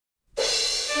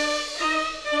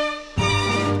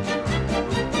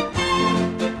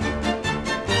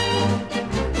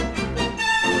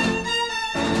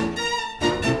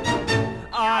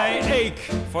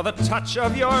for the touch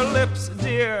of your lips,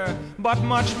 dear, but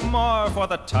much more for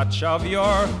the touch of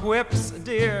your whips,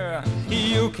 dear.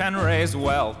 You can raise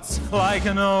welts like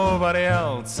nobody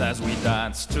else as we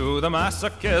dance to the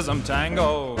masochism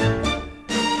tango.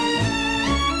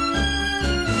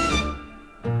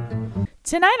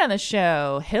 Tonight on the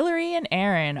show, Hillary and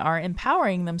Erin are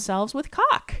empowering themselves with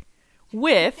cock.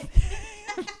 With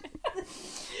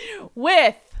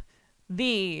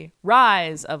the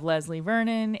rise of Leslie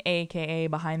Vernon, a.k.a.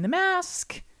 Behind the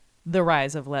Mask, The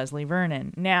Rise of Leslie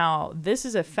Vernon. Now, this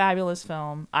is a fabulous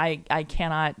film. I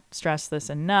cannot stress this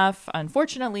enough.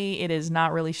 Unfortunately, it is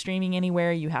not really streaming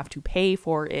anywhere. You have to pay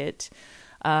for it.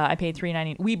 I paid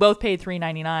 $3.99. We both paid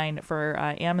 $3.99 for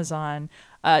Amazon.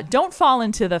 Don't fall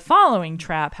into the following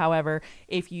trap, however.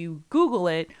 If you Google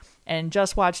it and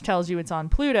Just Watch tells you it's on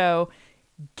Pluto,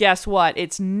 guess what?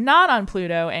 It's not on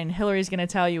Pluto, and Hillary's going to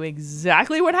tell you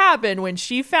exactly what happened when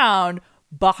she found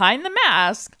Behind the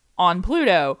Mask on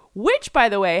Pluto, which, by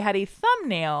the way, had a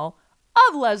thumbnail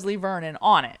of Leslie Vernon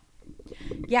on it.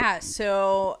 Yeah,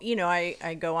 so,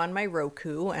 I go on my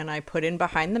Roku and I put in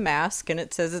Behind the Mask and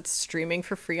it says it's streaming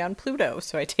for free on Pluto.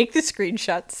 So I take the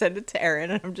screenshot, send it to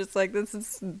Erin, and I'm just like, this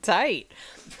is tight.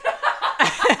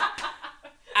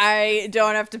 I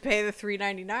don't have to pay the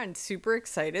 $3.99. Super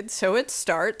excited. So it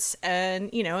starts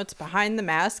and, it's Behind the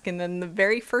Mask. And then the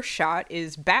very first shot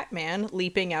is Batman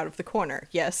leaping out of the corner.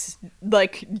 Yes,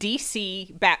 like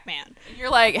DC Batman. And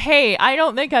you're like, hey, I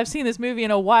don't think I've seen this movie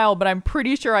in a while, but I'm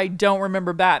pretty sure I don't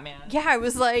remember Batman. Yeah, I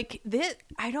was like,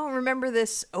 I don't remember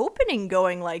this opening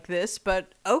going like this,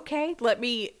 but okay, let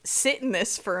me sit in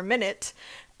this for a minute.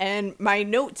 And my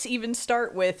notes even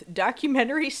start with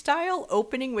documentary style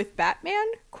opening with Batman,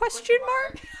 question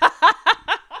mark.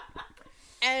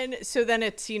 And so then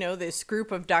it's, this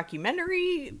group of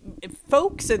documentary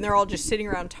folks and they're all just sitting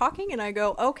around talking. And I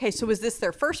go, okay, so was this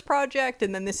their first project?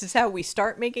 And then this is how we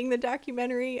start making the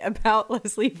documentary about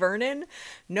Leslie Vernon?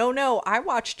 No, I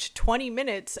watched 20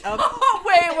 minutes of... Oh,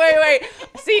 wait.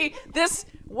 See, this,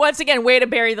 once again, way to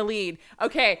bury the lead.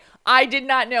 Okay, I did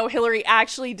not know Hillary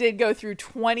actually did go through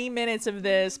 20 minutes of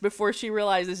this before she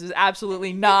realized this is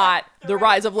absolutely not The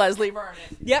Rise of Leslie Vernon.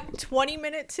 Yep, 20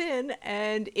 minutes in,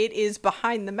 and it is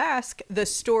Behind the Mask, the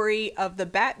story of the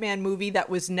Batman movie that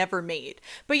was never made.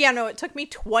 But yeah, no, it took me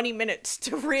 20 minutes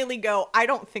to really go, I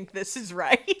don't think this is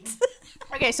right.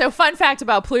 Okay, so fun fact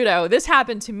about Pluto. This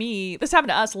happened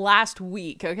to us last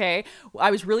week, okay? I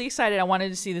was really excited. I wanted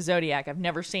to see the Zodiac. I've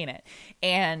never seen it.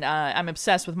 And I'm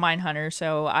obsessed with Mindhunter,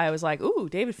 so I was like, ooh,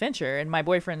 David Fincher. And my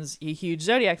boyfriend's a huge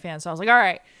Zodiac fan, so I was like, all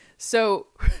right. So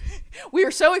we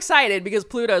were so excited because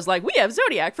Pluto's like, we have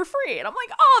Zodiac for free. And I'm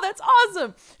like, oh, that's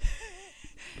awesome.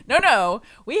 No,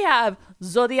 we have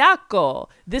Zodiaco,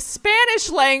 the Spanish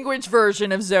language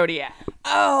version of Zodiac.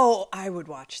 Oh, I would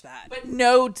watch that. But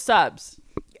no subs.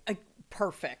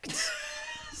 Perfect.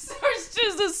 So it's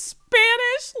just a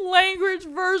Spanish language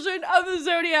version of the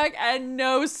Zodiac and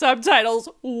no subtitles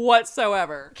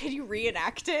whatsoever. Can you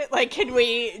reenact it? Like, can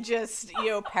we just,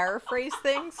 paraphrase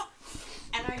things?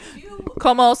 And I do...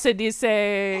 Como se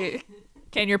dice,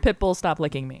 can your pit bull stop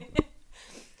licking me?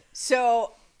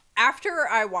 So, after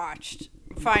I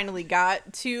finally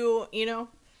got to,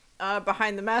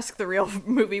 Behind the Mask, the real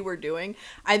movie we're doing,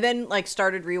 I then,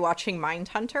 started rewatching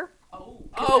Mindhunter.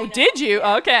 Oh, did you?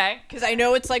 Yeah. Okay. Because I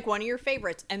know it's, one of your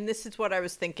favorites, and this is what I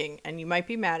was thinking, and you might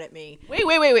be mad at me.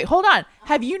 Wait. Hold on.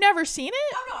 Have you never seen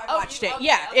it? Oh, no, I watched it. Okay,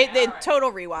 yeah, okay, right.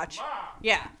 Total rewatch. Wow.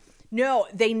 Yeah. No,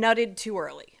 they nutted too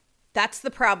early. That's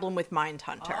the problem with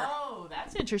Mindhunter. Oh,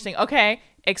 that's interesting. Okay.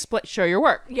 Show your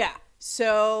work. Yeah.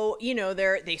 So,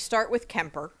 they start with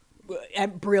Kemper.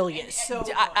 Brilliant. So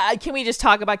can we just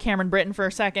talk about Cameron Britton for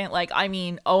a second?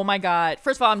 Oh my God.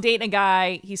 First of all, I'm dating a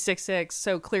guy. He's 6'6",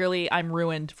 so clearly I'm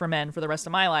ruined for men for the rest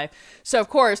of my life. So of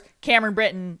course, Cameron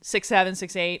Britton,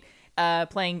 6'7",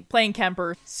 6'8", playing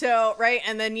Kemper. So, right,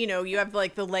 and then, you have,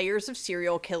 the layers of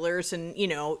serial killers and,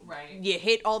 right. You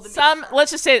hit all the...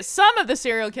 Let's just say some of the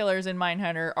serial killers in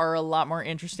Mindhunter are a lot more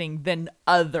interesting than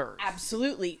others.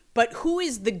 Absolutely. But who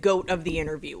is the GOAT of the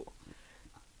interview?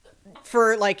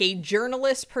 For, a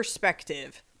journalist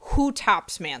perspective, who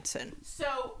tops Manson?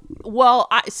 So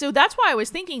that's why I was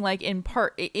thinking,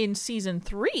 in season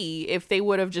 3, if they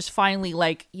would have just finally,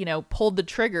 pulled the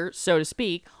trigger, so to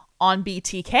speak, on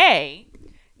BTK.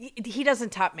 He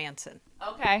doesn't top Manson.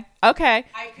 Okay.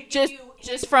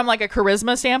 Just from a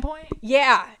charisma standpoint?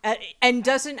 Yeah. And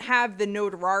doesn't have the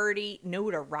notoriety.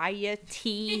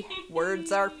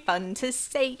 Words are fun to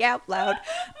say out loud.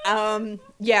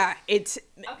 Yeah, it's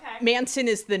okay. Manson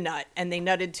is the nut, and they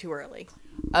nutted too early.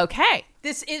 Okay.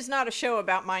 This is not a show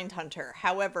about Mindhunter.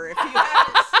 However, if you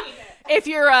haven't seen it. If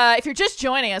you're just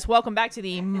joining us, welcome back to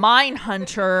the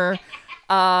Mindhunter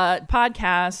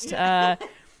podcast.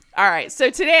 All right, so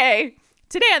today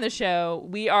on the show,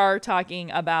 we are talking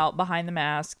about Behind the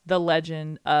Mask, the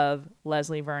legend of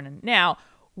Leslie Vernon. Now,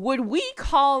 would we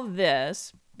call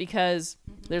this, because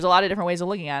there's a lot of different ways of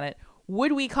looking at it,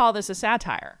 would we call this a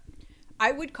satire?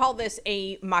 I would call this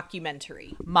a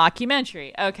mockumentary.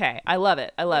 Mockumentary. Okay, I love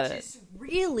it. Which is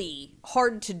really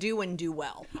hard to do and do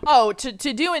well. Oh, to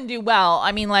do and do well.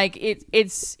 I mean, like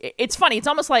it's funny. It's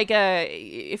almost like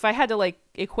if I had to like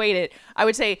equate it, I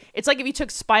would say it's like if you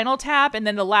took Spinal Tap and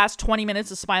then the last 20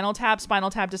 minutes of Spinal Tap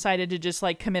decided to just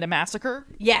like commit a massacre.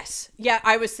 Yes. Yeah,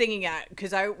 I was thinking that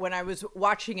because when I was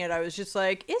watching it, I was just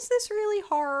like, is this really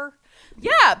horror?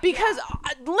 Yeah, because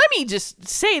let me just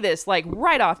say this like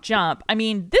right off jump. I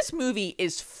mean, this movie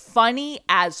is funny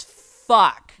as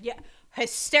fuck. Yeah,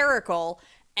 hysterical,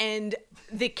 and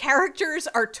the characters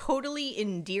are totally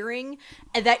endearing,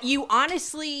 and that you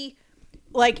honestly,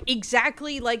 like,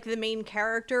 exactly like the main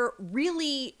character,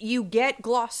 really you get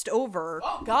glossed over.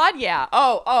 Oh God, yeah.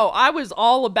 Oh, I was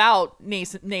all about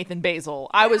Nathan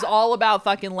Basil. I was all about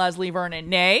fucking Leslie Vernon.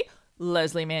 Nay,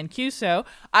 Leslie Mancuso.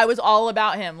 I was all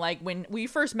about him. Like when we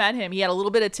first met him, he had a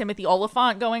little bit of Timothy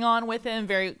Olyphant going on with him,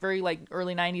 very, very like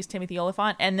early 90s Timothy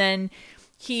Olyphant. And then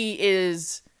he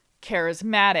is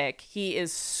charismatic. He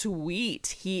is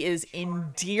sweet. He is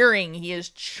endearing. He is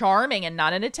charming, and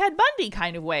not in a Ted Bundy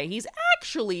kind of way. He's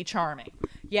actually charming.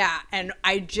 Yeah, and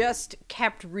I just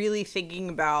kept really thinking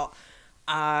about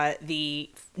the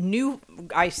new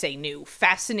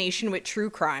fascination with true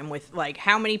crime, with like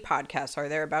how many podcasts are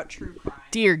there about true crime,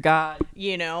 Dear God,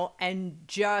 you know, and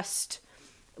just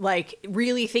like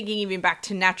really thinking even back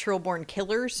to Natural Born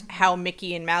Killers, how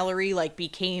Mickey and Mallory like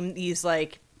became these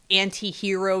like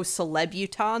anti-hero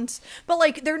celebutants, but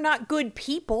like they're not good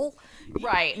people,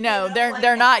 right? No,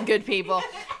 they're not good people.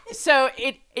 So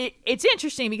it's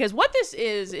interesting because what this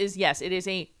is yes, it is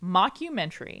a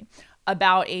mockumentary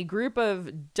about a group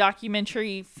of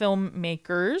documentary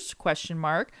filmmakers,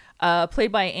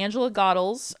 played by Angela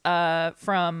Goddles,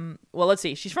 from, well, let's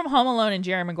see, she's from Home Alone and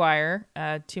Jerry Maguire,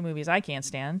 two movies I can't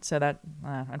stand, so that,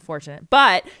 unfortunate.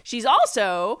 But she's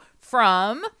also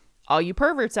from, all you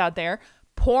perverts out there,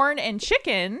 Porn and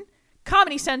Chicken,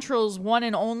 Comedy Central's one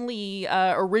and only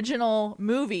original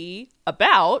movie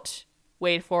about,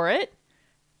 wait for it,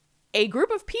 a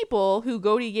group of people who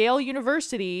go to Yale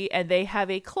University and they have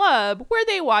a club where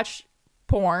they watch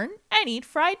porn and eat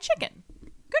fried chicken.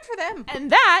 Good for them.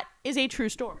 And that is a true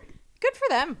story. Good for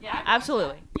them. Yeah,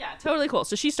 absolutely. Yeah, totally cool.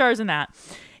 So she stars in that.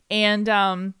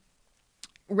 And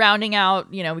rounding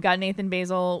out, you know, we got Nathan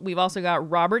Basil. We've also got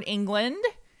Robert Englund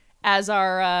as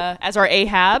our Ahab. Our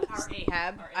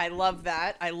Ahab. I love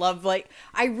that. I love, like,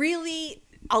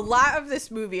 a lot of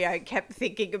this movie I kept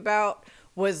thinking about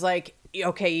was like,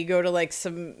 okay, you go to like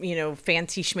some, you know,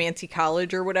 fancy schmancy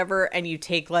college or whatever, and you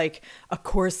take like a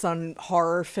course on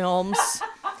horror films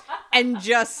and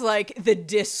just like the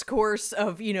discourse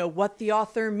of, you know, what the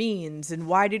author means and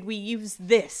why did we use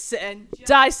this, and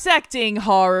dissecting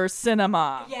horror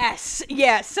cinema. Yes,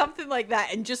 something like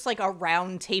that. And just like a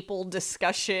round table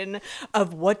discussion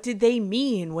of what did they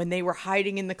mean when they were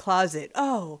hiding in the closet.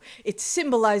 Oh, it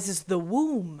symbolizes the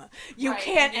womb. You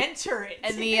can't enter it.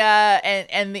 And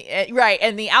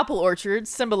the apple orchard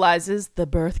symbolizes the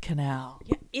birth canal.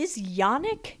 Yeah. Is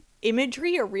yonic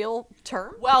imagery a real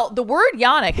term? Well, the word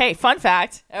yonic, hey, fun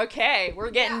fact. Okay, we're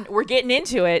getting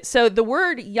into it. So the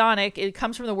word yonic, it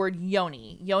comes from the word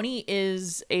yoni. Yoni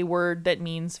is a word that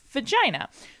means vagina.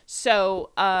 So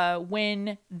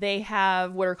when they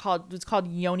have what's called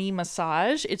yoni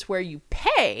massage, it's where you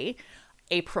pay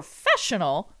a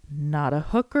professional, not a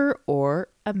hooker or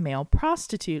a male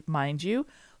prostitute, mind you,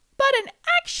 but an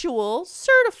actual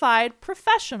certified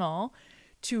professional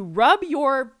to rub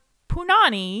your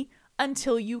punani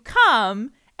until you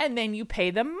come, and then you pay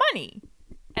them money.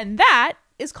 And that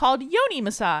is called yoni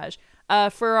massage.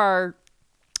 For our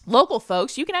local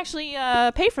folks, you can actually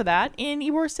pay for that in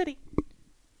Ybor City.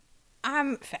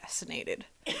 I'm fascinated.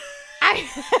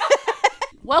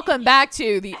 Welcome back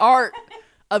to the art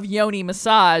of yoni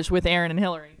massage with Erin and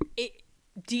Hillary.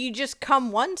 Do you just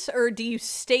come once, or do you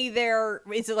stay there?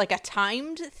 Is it like a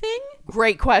timed thing?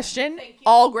 Great question.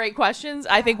 All great questions.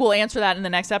 Yeah. I think we'll answer that in the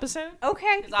next episode.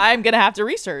 Okay. I'm going to have to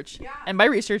research. Yeah. And by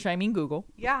research, I mean Google.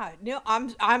 Yeah. No,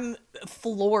 I'm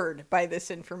floored by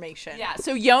this information. Yeah.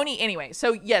 So yoni, anyway.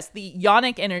 So yes, the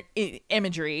yonic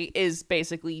imagery is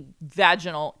basically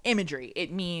vaginal imagery.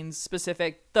 It means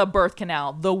specific, the birth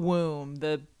canal, the womb,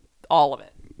 all of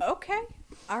it. Okay.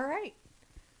 All right.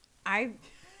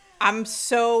 I'm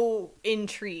so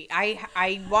intrigued.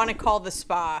 I want to call the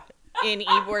spa in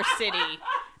Ybor City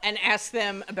and ask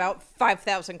them about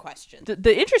 5,000 questions.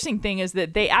 The interesting thing is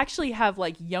that they actually have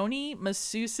like Yoni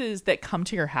masseuses that come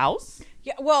to your house.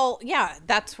 Yeah, well, yeah,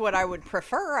 that's what I would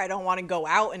prefer. I don't want to go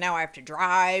out and now I have to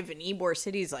drive. And Ybor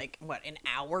City's like, what, an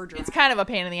hour drive? It's kind of a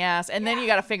pain in the ass. And then you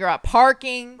got to figure out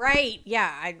parking. Right,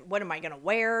 yeah. What am I going to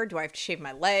wear? Do I have to shave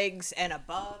my legs and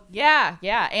above? Yeah.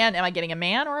 And am I getting a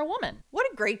man or a woman?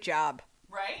 What a great job.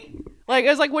 Right? Like, I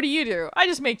was like, what do? I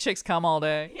just make chicks come all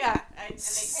day. Yeah, and they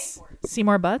pay for it.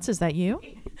 Seymour Butts, is that you?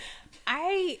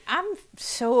 I'm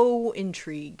so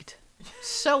intrigued.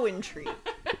 So intrigued.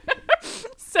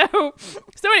 So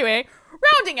anyway,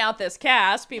 rounding out this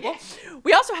cast, people,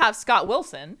 we also have Scott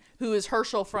Wilson, who is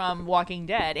Herschel from Walking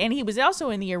Dead, and he was also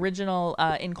in the original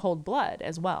In Cold Blood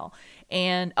as well,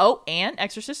 and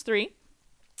Exorcist 3,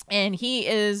 and he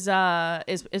is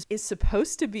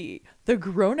supposed to be the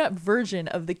grown-up version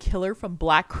of the killer from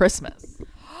Black Christmas.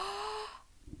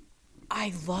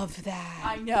 I love that.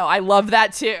 I know, I love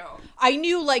that too. I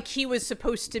knew like he was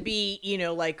supposed to be,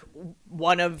 like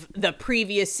one of the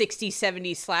previous 60s,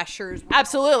 70s slashers.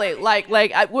 Absolutely.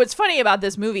 What's funny about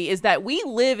this movie is that we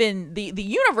live in the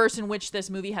universe in which this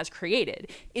movie has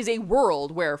created is a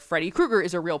world where Freddy Krueger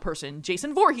is a real person.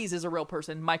 Jason Voorhees is a real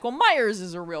person. Michael Myers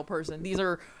is a real person. These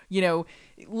are,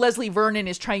 Leslie Vernon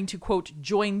is trying to, quote,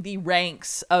 join the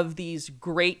ranks of these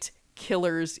great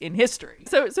killers in history.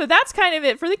 So that's kind of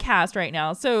it for the cast right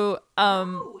now. So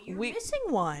You're missing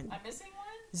one. I'm missing one.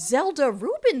 Zelda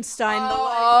Rubinstein.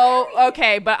 Oh,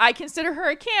 okay, but I consider her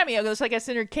a cameo. Just like I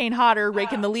consider Kane Hodder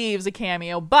raking the leaves a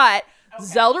cameo. But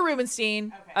Zelda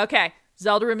Rubinstein. Okay,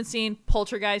 Zelda Rubinstein,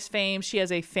 Poltergeist fame. She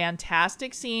has a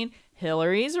fantastic scene.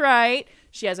 Hillary's right.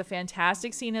 She has a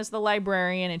fantastic scene as the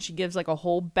librarian, and she gives like a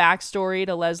whole backstory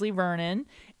to Leslie Vernon,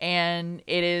 and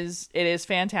it is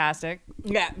fantastic.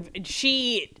 Yeah,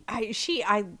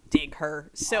 I dig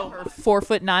her. So Her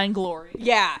 4'9" glory.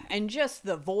 yeah, and just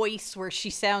the voice where she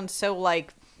sounds so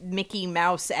like Mickey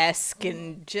Mouse-esque,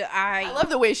 and I love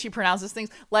the way she pronounces things.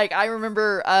 Like I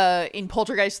remember in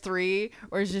Poltergeist 3,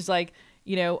 where she's like,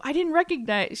 I didn't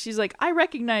recognize. She's like, I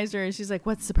recognized her, and she's like,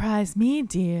 what surprised me,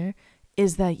 dear,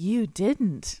 is that you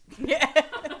didn't. Yeah.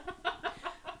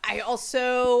 I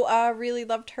also really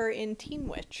loved her in Teen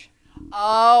Witch.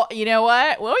 Oh, you know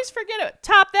what? We always forget it.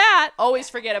 Top that. Always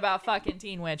forget about fucking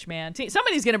Teen Witch, man.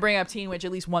 Somebody's gonna bring up Teen Witch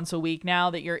at least once a week now.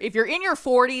 If you're in your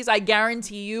 40s, I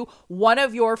guarantee you, one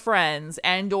of your friends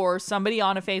and/or somebody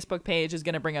on a Facebook page is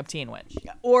gonna bring up Teen Witch.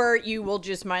 Or you will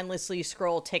just mindlessly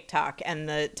scroll TikTok and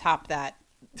the Top That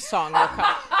song will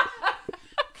come.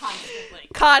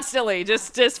 Constantly.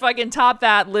 Just fucking Top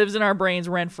That lives in our brains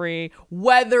rent free,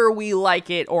 whether we like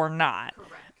it or not.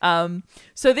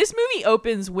 So this movie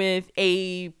opens with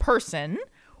a person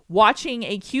watching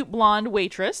a cute blonde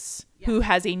waitress who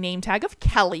has a name tag of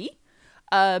Kelly,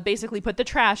 basically put the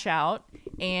trash out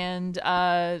and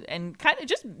kind of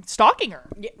just stalking her.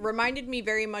 It reminded me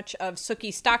very much of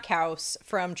Sookie Stackhouse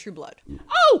from True Blood.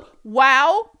 Oh,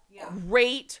 wow. Yeah.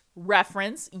 Great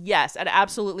reference. Yes, it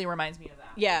absolutely reminds me of that.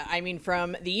 Yeah, I mean,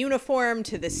 from the uniform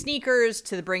to the sneakers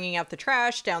to the bringing out the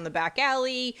trash down the back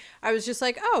alley, I was just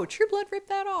like, oh, True Blood ripped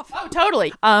that off. Oh,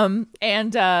 totally.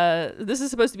 And this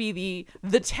is supposed to be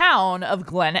the town of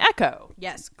Glen Echo.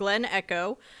 Yes, Glen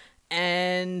Echo.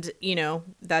 And,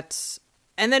 that's...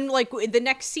 And then, like, the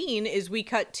next scene is we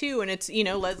cut to, and it's,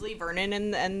 Leslie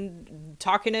Vernon and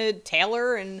talking to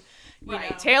Taylor and...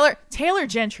 Right. Taylor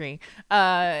Gentry,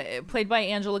 played by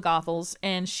Angela Goethals,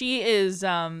 and she is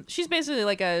she's basically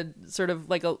like a sort of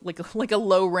like a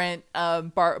low rent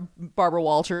Barbara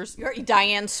Walters.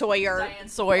 Diane Sawyer.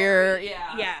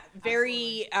 Yeah,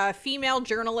 very female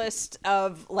journalist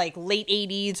of like late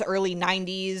 80s, early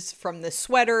 90s, from the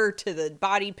sweater to the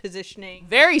body positioning.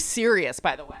 Very serious,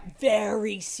 by the way.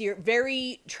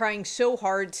 Very trying so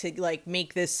hard to like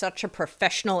make this such a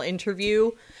professional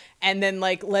interview. And then,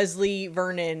 like, Leslie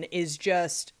Vernon is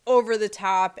just over the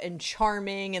top and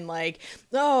charming and, like,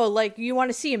 oh, like, you want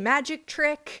to see a magic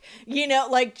trick?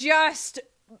 Like, just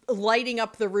lighting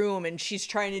up the room. And she's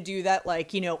trying to do that,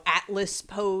 like, Atlas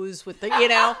pose with the,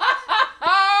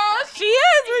 Oh, she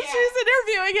is when she's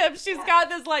interviewing him. She's got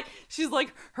this, like, she's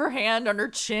like her hand on her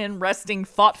chin resting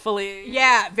thoughtfully.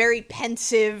 Yeah, very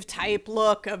pensive type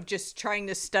look of just trying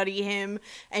to study him.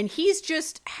 And he's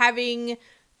just having...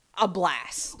 a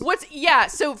blast.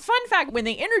 So fun fact, when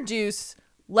they introduce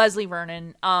Leslie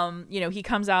Vernon, he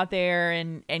comes out there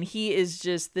and he is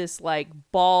just this like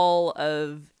ball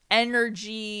of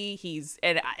energy.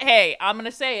 Hey, I'm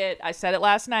gonna say it. I said it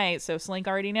last night, so Slink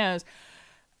already knows.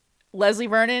 Leslie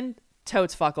Vernon,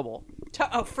 totes fuckable.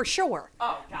 Oh, for sure.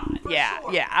 Oh God,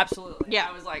 yeah, absolutely. Yeah,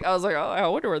 I was like, oh, I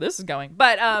wonder where this is going.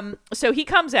 But so he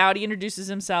comes out, he introduces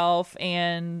himself,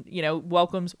 and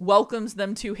welcomes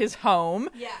them to his home.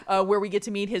 Yeah. Where we get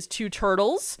to meet his two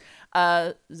turtles.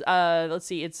 Let's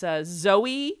see, it's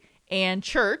Zoe and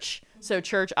Church. So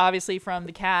Church, obviously from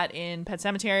the cat in Pet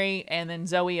Sematary, and then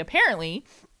Zoe apparently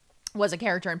was a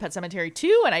character in Pet Sematary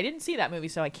 2, and I didn't see that movie,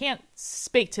 so I can't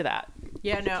speak to that.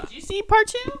 Yeah, no. Did you see part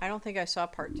 2? I don't think I saw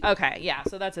part 2. Okay, yeah,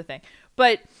 so that's a thing.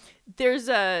 But there's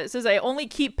it says I only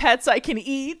keep pets I can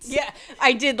eat. Yeah,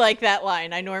 I did like that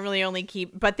line. I normally only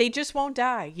keep, but they just won't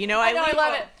die. I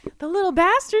love it. The little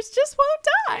bastards just won't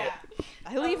die. Yeah.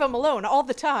 I leave them alone all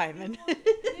the time. And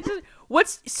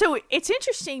so it's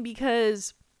interesting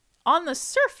because on the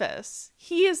surface,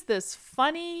 he is this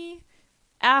funny,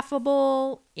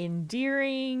 affable,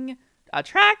 endearing,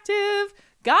 attractive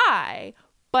guy,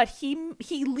 but he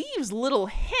leaves little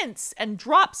hints and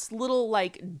drops little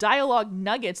like dialogue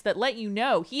nuggets that let you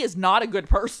know he is not a good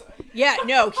person. Yeah,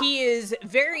 no, he is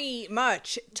very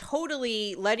much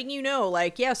totally letting you know,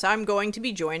 like, yes, I'm going to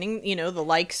be joining, the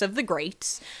likes of the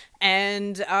greats.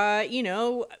 And,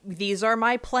 these are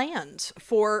my plans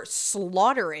for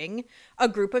slaughtering a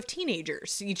group of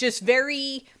teenagers. He's just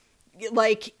very,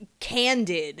 like,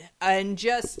 candid and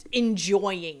just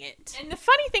enjoying it. And the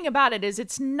funny thing about it is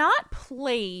it's not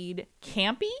played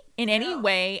campy in any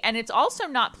way, and it's also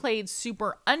not played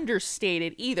super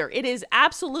understated either. It is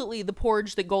absolutely the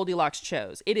porridge that Goldilocks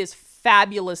chose. It is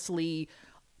fabulously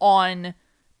on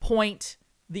point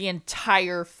the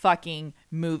entire fucking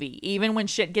movie. Even when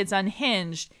shit gets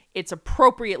unhinged, it's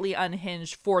appropriately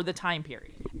unhinged for the time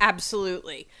period.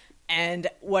 Absolutely. And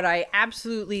what I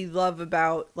absolutely love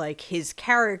about like his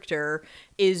character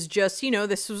is just,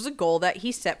 this was a goal that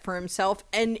he set for himself.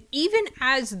 And even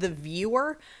as the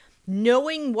viewer,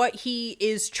 knowing what he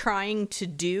is trying to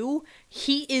do,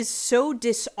 he is so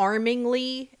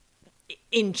disarmingly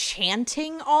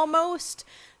enchanting almost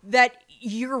that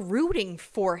you're rooting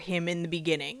for him in the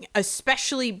beginning,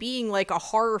 especially being like a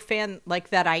horror fan like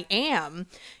that I am.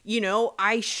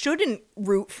 I shouldn't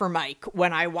root for Mike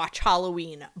when I watch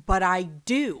Halloween, but I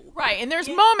do. Right, and there's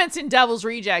moments in Devil's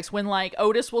Rejects when like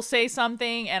Otis will say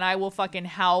something and I will fucking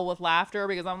howl with laughter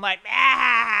because I'm like,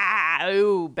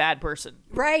 ooh, bad person.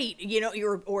 Right,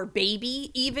 or Baby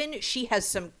even, she has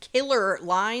some killer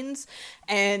lines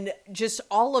and just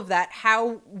all of that,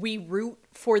 how we root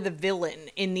for the villain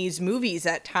in these movies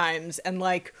at times and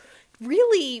like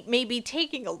really maybe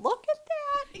taking a look at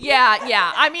that.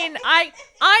 Yeah. I mean,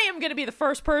 I am going to be the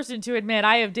first person to admit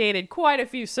I have dated quite a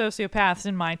few sociopaths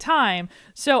in my time.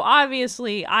 So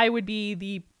obviously I would be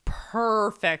the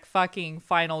perfect fucking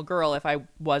final girl if I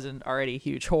wasn't already a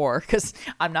huge whore because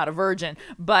I'm not a virgin.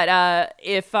 But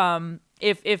if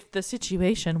the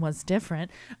situation was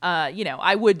different,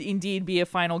 I would indeed be a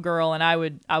final girl, and I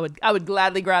would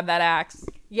gladly grab that axe.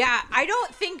 Yeah, I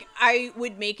don't think I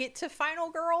would make it to final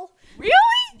girl. Really?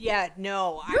 Yeah,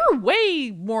 no. You're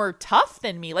way more tough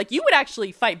than me. Like, you would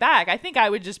actually fight back. I think I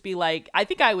would just be like, I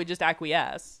think I would just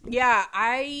acquiesce. Yeah,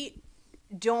 I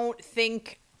don't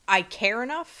think I care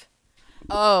enough.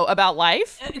 Oh, about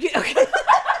life? Okay.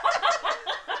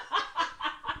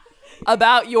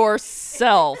 About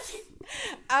yourself.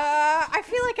 I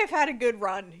feel like I've had a good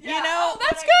run, Oh,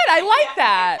 that's good. I like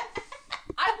that.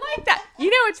 I like that.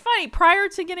 It's funny. Prior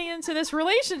to getting into this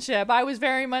relationship, I was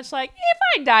very much like, if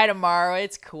I die tomorrow,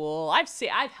 it's cool. I've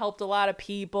helped a lot of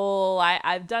people.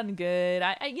 I've done good.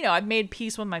 I've made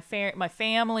peace with my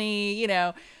family.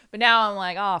 But now I'm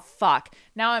like, oh fuck.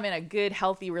 Now I'm in a good,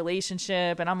 healthy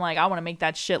relationship, and I'm like, I want to make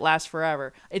that shit last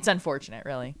forever. It's unfortunate,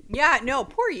 really. Yeah. No.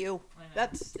 Poor you.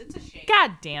 It's a shame.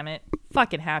 God damn it.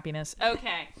 Fucking happiness.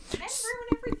 Okay. Men ruin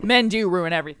everything. Men do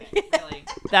ruin everything. Really.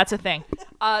 That's a thing.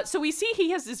 So we see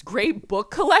he has this great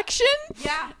book collection.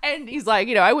 Yeah. And he's like,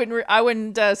 I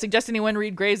wouldn't suggest anyone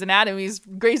read Grey's Anatomy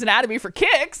for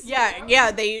kicks.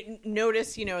 Yeah. They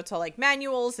notice, it's all like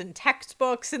manuals and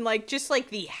textbooks and like just like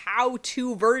the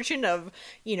how-to version of,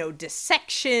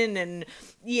 dissection and,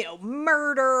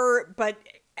 murder,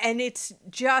 and it's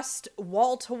just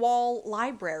wall-to-wall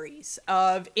libraries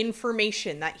of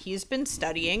information that he's been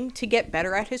studying to get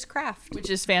better at his craft. Which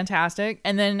is fantastic.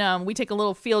 And then we take a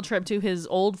little field trip to his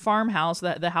old farmhouse,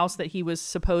 the house that he was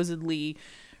supposedly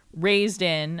raised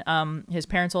in, his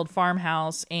parents' old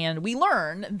farmhouse. And we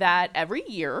learn that every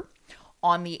year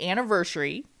on the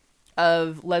anniversary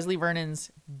of Leslie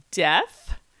Vernon's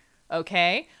death,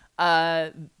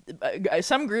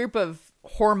 some group of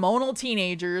hormonal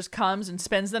teenagers comes and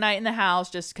spends the night in the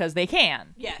house just because they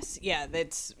can. Yes, yeah,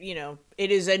 that's,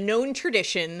 it is a known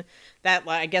tradition that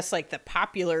I guess like the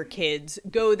popular kids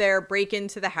go there, break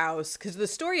into the house, because the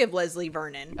story of Leslie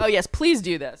Vernon. Oh, yes, please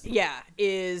do this. Yeah,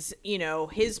 is,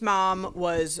 his mom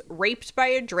was raped by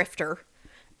a drifter,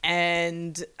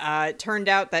 and it turned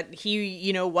out that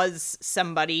he, was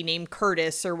somebody named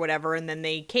Curtis or whatever, and then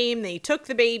they took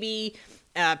the baby,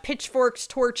 pitchforks,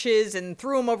 torches, and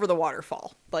threw him over the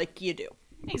waterfall, like you do.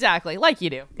 Exactly, like you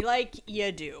do. Like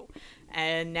you do.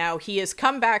 And now he has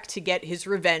come back to get his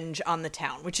revenge on the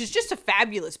town, which is just a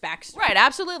fabulous backstory. Right,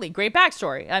 absolutely. Great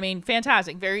backstory. I mean,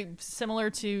 fantastic. Very similar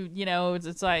to,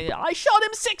 it's like, I shot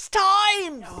him 6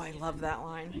 times! Oh, I love that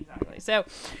line. Exactly. So,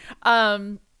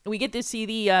 we get to see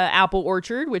the apple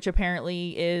orchard, which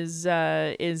apparently is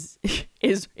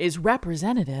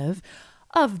representative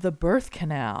of the birth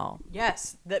canal.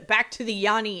 Yes, back to the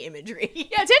Yoni imagery.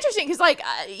 Yeah, it's interesting because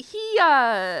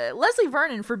Leslie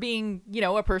Vernon, for being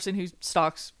a person who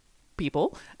stalks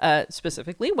people,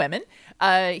 specifically women,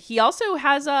 he also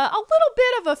has a little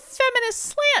bit of a feminist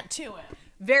slant to him.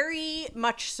 Very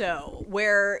much so,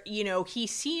 where, he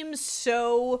seems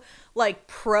so, like,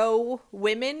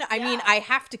 pro-women. I mean, I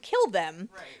have to kill them,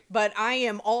 right, but I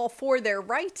am all for their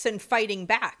rights and fighting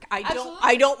back. I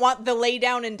don't want the lay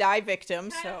down and die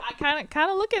victim, so. I kind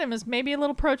of look at him as maybe a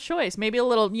little pro-choice. Maybe a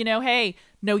little, hey,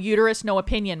 no uterus, no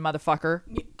opinion, motherfucker.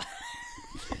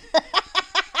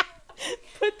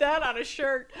 Put that on a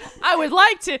shirt. I would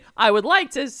like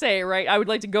to say, right, I would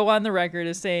like to go on the record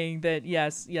as saying that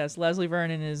yes, Leslie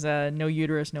Vernon is no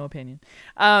uterus, no opinion.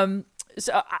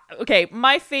 Okay,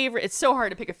 my favorite, it's so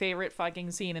hard to pick a favorite fucking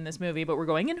scene in this movie, but we're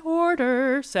going in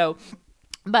order.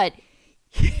 But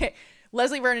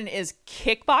Leslie Vernon is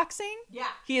kickboxing. Yeah.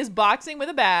 He is boxing with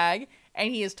a bag,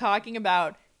 and he is talking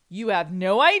about, you have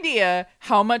no idea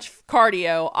how much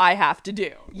cardio I have to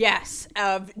do. Yes,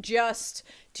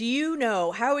 do you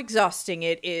know how exhausting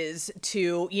it is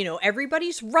to,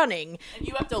 everybody's running. And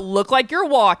you have to look like you're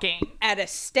walking at a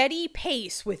steady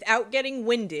pace without getting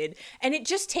winded. And it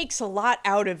just takes a lot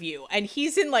out of you. And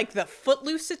he's in like the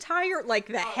Footloose attire, like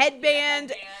the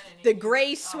headband, the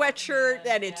gray sweatshirt,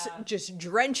 that it's just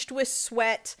drenched with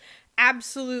sweat.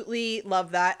 Absolutely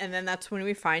love that. And then that's when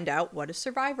we find out what a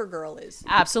survivor girl is.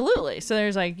 Absolutely. So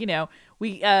there's like,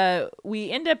 we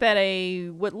end up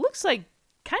at what looks like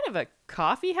kind of a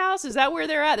coffee house. Is that where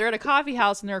they're at? They're at a coffee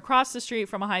house and they're across the street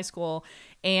from a high school.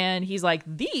 And he's like,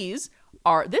 this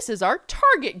is our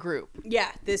target group.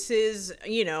 Yeah, this is,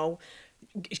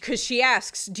 because she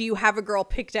asks, do you have a girl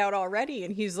picked out already?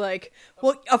 And he's like,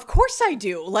 well, of course I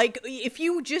do. Like, if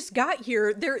you just got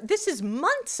here, this is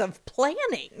months of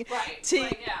planning. Right. Yeah.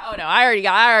 Oh no, I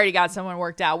already got someone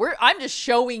worked out. I'm just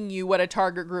showing you what a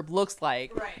target group looks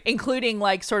like, right, including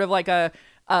like sort of like a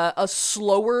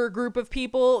slower group of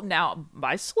people. Now,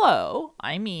 by slow,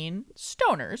 I mean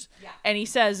stoners. Yeah. And he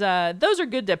says, those are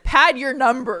good to pad your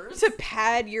numbers. To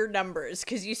pad your numbers.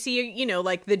 Because you see,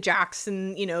 like the jocks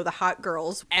and, the hot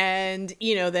girls. And,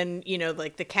 then,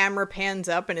 like the camera pans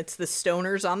up and it's the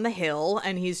stoners on the hill.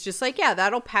 And he's just like, yeah,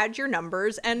 that'll pad your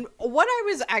numbers. And what I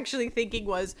was actually thinking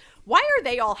was, why are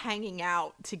they all hanging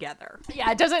out together?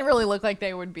 Yeah, it doesn't really look like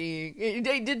they would be.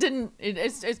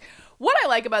 It's what I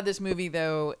like about this movie,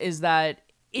 though, is that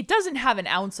it doesn't have an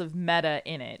ounce of meta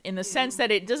in it, in the sense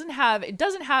that it doesn't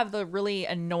have the really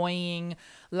annoying,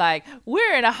 like,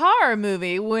 we're in a horror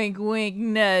movie, wink, wink,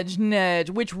 nudge, nudge,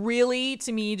 which really,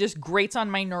 to me, just grates on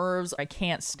my nerves. I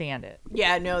can't stand it.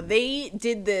 Yeah, no, they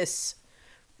did this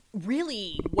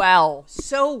really well.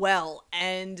 So well,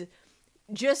 and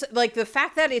just like the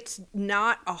fact that it's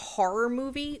not a horror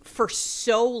movie for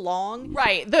so long.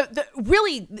 Right. The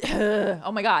really,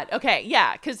 oh my God. Okay.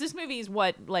 Yeah. Cause this movie is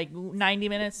what, like 90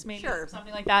 minutes, maybe, sure,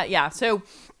 something like that. Yeah. So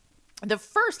the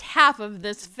first half of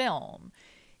this film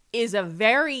is a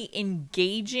very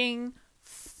engaging,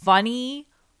 funny,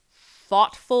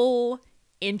 thoughtful,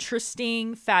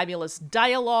 interesting, fabulous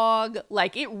dialogue.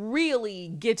 Like, it really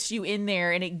gets you in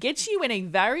there, and it gets you in a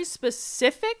very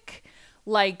specific,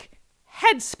 like,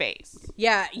 headspace.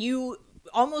 Yeah, you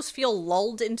almost feel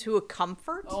lulled into a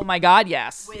comfort. Oh my God,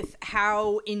 yes. With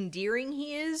how endearing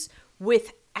he is,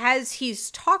 with as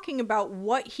he's talking about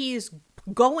what he's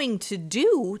going to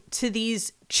do to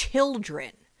these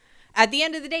children. At the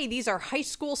end of the day, these are high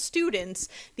school students.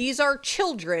 These are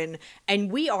children.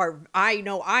 And I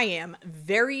know I am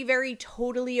very, very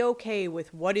totally okay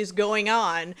with what is going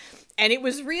on. And it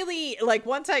was really, like,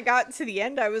 once I got to the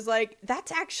end, I was like,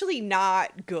 that's actually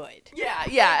not good. Yeah,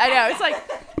 I know. It's like,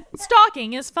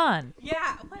 stalking is fun.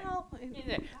 Yeah, well.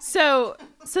 So,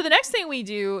 So the next thing we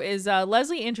do is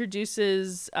Leslie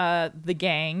introduces the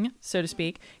gang, so to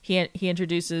speak. He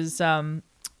introduces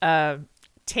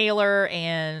Taylor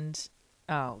and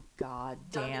oh god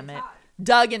damn it,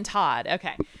 Doug and Todd.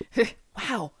 Okay,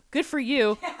 wow, good for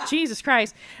you. Yeah. Jesus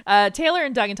Christ, Taylor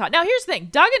and Doug and Todd. Now here's the thing: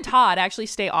 Doug and Todd actually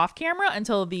stay off camera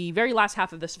until the very last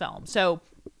half of this film. So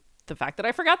the fact that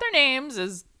I forgot their names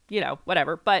is,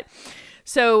 whatever. But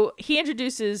so he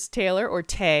introduces Taylor, or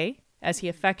Tay, as he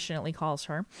affectionately calls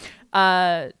her,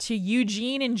 to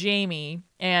Eugene and Jamie.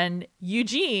 And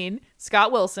Eugene,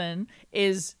 Scott Wilson,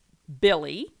 is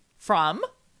Billy from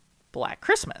Black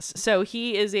Christmas. So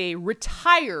he is a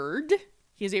retired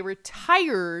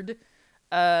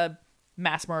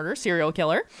mass murder serial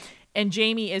killer. And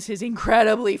Jamie is his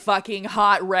incredibly fucking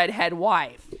hot redhead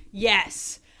wife.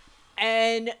 Yes.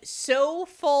 And so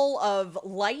full of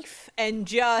life and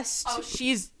just... Oh,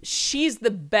 she's the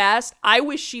best. I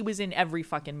wish she was in every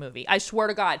fucking movie. I swear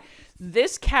to God.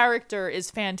 This character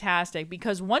is fantastic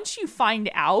because once you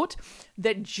find out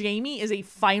that Jamie is a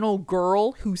final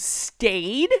girl who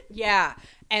stayed... Yeah,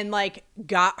 and,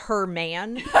 got her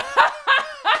man...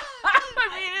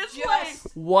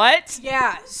 Just, what?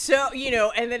 Yeah, so,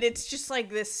 and then it's just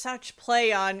this such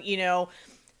play on,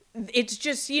 it's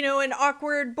just, an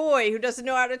awkward boy who doesn't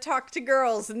know how to talk to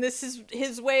girls, and this is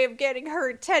his way of getting her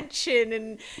attention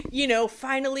and,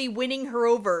 finally winning her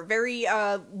over. Very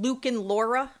Luke and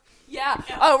Laura. Yeah.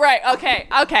 Oh, right. Okay.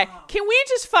 Can we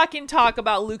just fucking talk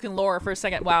about Luke and Laura for a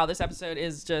second? Wow, this episode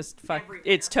is just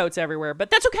it's totes everywhere. But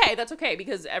that's okay. That's okay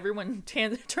because everyone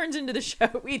tunes into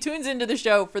the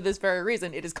show for this very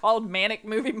reason. It is called Manic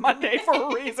Movie Monday for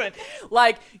a reason.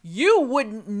 You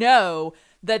wouldn't know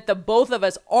that the both of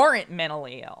us aren't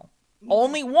mentally ill.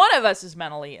 Only one of us is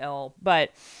mentally ill.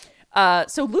 But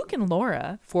so Luke and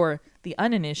Laura, for the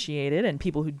uninitiated and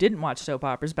people who didn't watch soap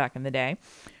operas back in the day,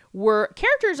 were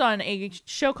characters on a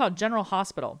show called General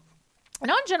Hospital.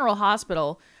 And on General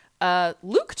Hospital,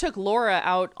 Luke took Laura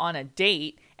out on a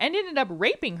date and ended up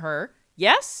raping her.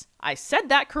 Yes, I said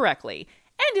that correctly.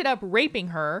 Ended up raping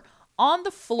her on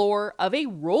the floor of a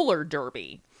roller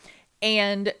derby.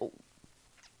 And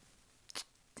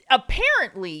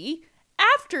apparently,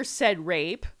 after said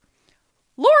rape,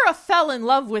 Laura fell in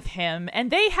love with him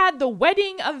and they had the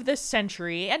wedding of the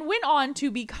century and went on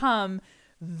to become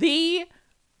the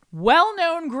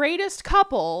well-known greatest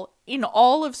couple in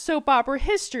all of soap opera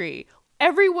history.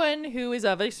 Everyone who is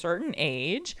of a certain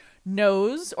age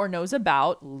knows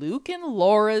about Luke and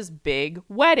Laura's big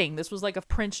wedding. This was like a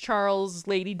Prince Charles,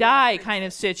 Lady Di kind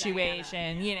of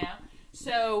situation,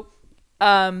 So,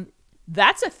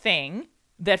 that's a thing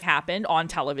that happened on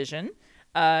television,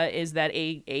 is that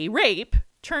a rape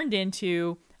turned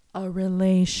into a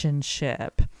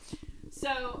relationship.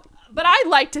 So... But I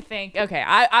like to think,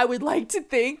 I would like to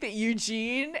think that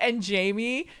Eugene and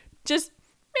Jamie just,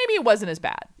 maybe it wasn't as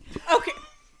bad. Okay.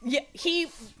 Yeah, he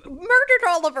murdered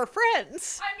all of her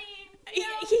friends. I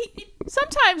mean,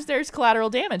 sometimes there's collateral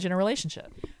damage in a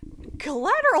relationship.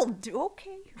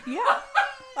 Okay. Yeah.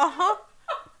 Uh-huh.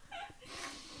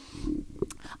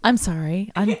 I'm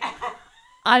sorry.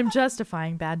 I'm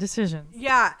justifying bad decisions.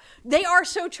 Yeah. They are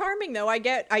so charming though. I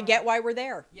get why we're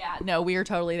there. Yeah, no, we are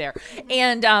totally there.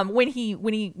 And when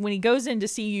he goes in to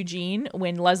see Eugene,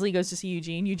 when Leslie goes to see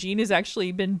Eugene has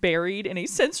actually been buried in a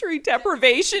sensory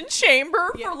deprivation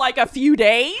chamber for a few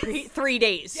days. 3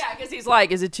 days. Yeah, because he's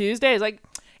like, is it Tuesday? He's like,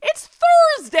 it's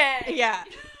Thursday. Yeah.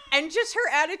 And just her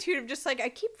attitude of just I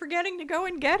keep forgetting to go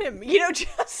and get him,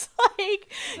 just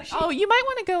oh, you might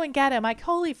want to go and get him. I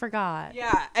totally forgot.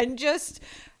 Yeah. And just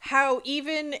how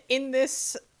even in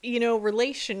this,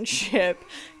 relationship,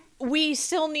 we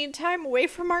still need time away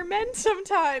from our men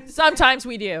sometimes. Sometimes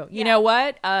we do. You know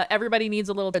what? Everybody needs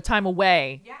a little bit of time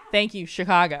away. Yeah. Thank you,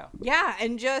 Chicago. Yeah.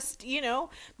 And just,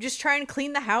 just trying to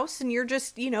clean the house and you're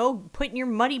just, putting your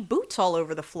muddy boots all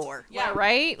over the floor. Yeah,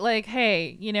 right?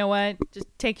 Hey, you know what? Just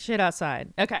take shit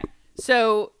outside. Okay.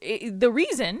 So the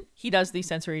reason he does the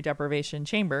sensory deprivation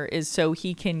chamber is so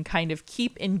he can kind of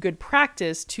keep in good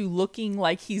practice to looking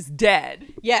like he's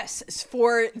dead. Yes.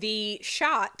 For the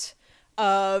shot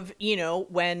of,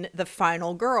 when the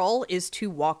final girl is to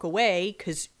walk away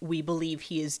because we believe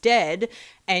he is dead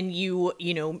and you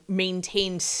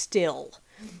maintain still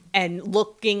and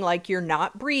looking like you're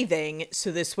not breathing.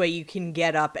 So this way you can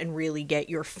get up and really get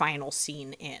your final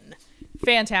scene in.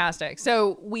 Fantastic.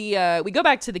 So we go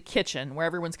back to the kitchen where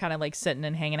everyone's kind of sitting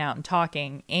and hanging out and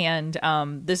talking. And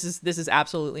this is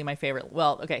absolutely my favorite.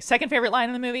 Well, okay. Second favorite line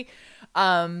in the movie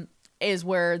is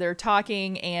where they're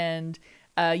talking and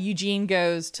Eugene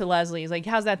goes to Leslie. He's like,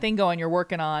 how's that thing going you're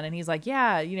working on? And he's like,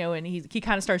 yeah, and he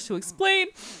kind of starts to explain.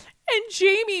 And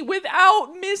Jamie,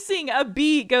 without missing a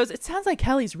beat, goes, "It sounds like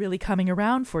Kelly's really coming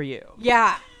around for you."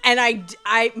 Yeah. And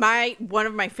one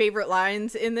of my favorite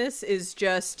lines in this is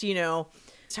just,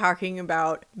 talking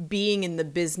about being in the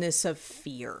business of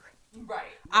fear. Right.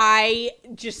 I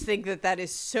just think that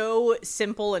is so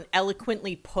simple and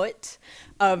eloquently put,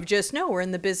 of just, no, we're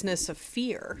in the business of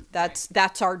fear. That's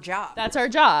our job. That's our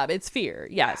job. It's fear.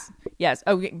 Yes. Yeah. Yes.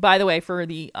 Oh, by the way, for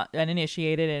the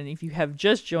uninitiated, and if you have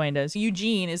just joined us,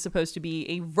 Eugene is supposed to be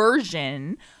a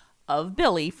version of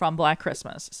Billy from Black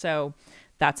Christmas. So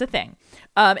that's a thing.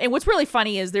 And what's really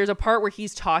funny is there's a part where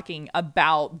he's talking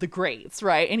about the greats,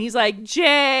 right? And he's like,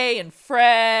 Jay and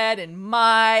Fred and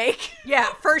Mike. Yeah,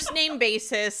 first name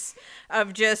basis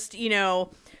of just,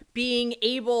 being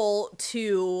able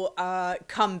to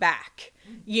come back,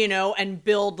 and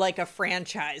build like a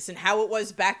franchise, and how it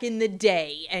was back in the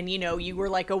day. And, you were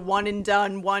like a one and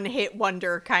done, one hit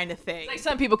wonder kind of thing. Like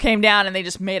some people came down and they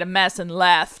just made a mess and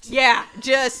left. Yeah,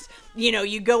 just...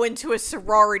 you go into a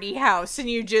sorority house and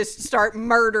you just start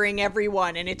murdering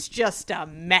everyone, and it's just a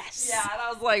mess. Yeah, and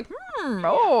I was like,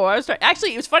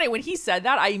 Actually, it was funny when he said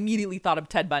that. I immediately thought of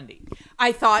Ted Bundy.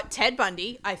 I thought Ted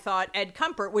Bundy. I thought Ed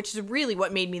Comfort, which is really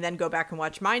what made me then go back and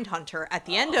watch Mindhunter at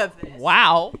the end of this.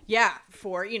 Wow. Yeah,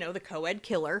 for, the co-ed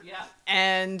killer. Yeah.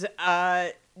 And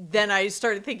then I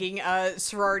started thinking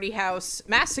Sorority House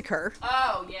Massacre.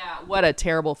 Oh, yeah. What a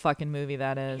terrible fucking movie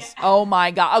that is. Yeah. Oh,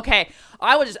 my God. Okay.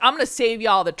 I'm going to save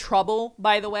y'all the trouble,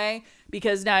 by the way,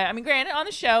 because now, granted, on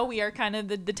the show, we are kind of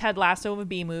the Ted Lasso of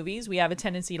B movies. We have a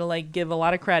tendency to, give a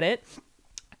lot of credit.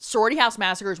 Sorority House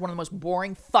Massacre is one of the most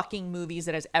boring fucking movies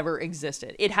that has ever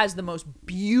existed. It has the most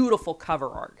beautiful cover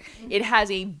art. It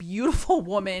has a beautiful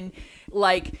woman,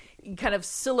 kind of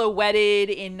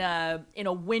silhouetted in a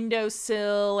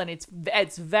windowsill, and it's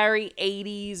very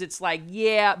 80s. It's like,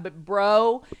 yeah, but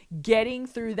bro, getting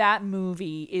through that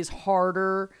movie is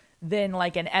harder than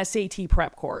an SAT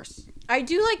prep course. I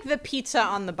do like the pizza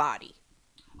on the body.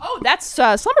 Oh, that's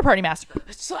Slumber Party Massacre.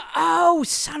 Oh,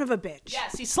 son of a bitch. Yeah,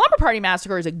 see, Slumber Party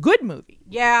Massacre is a good movie.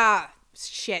 Yeah,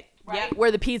 shit. Right? Yeah. Where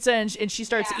the pizza and she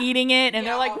starts eating it, and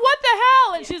they're like, what the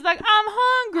hell? And she's like, I'm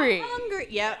hungry. Yep.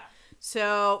 Yeah.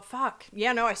 So, fuck.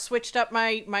 Yeah, no, I switched up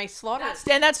my slaughter.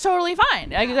 And that's totally fine.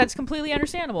 That's completely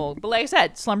understandable. But like I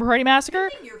said, Slumber Party Massacre,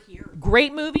 you're here.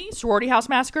 Great movie. Sorority House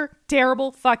Massacre,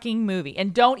 terrible fucking movie.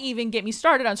 And don't even get me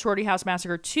started on Sorority House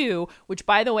Massacre 2, which,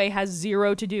 by the way, has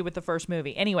zero to do with the first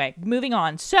movie. Anyway, moving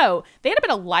on. So, they end up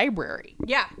in a library.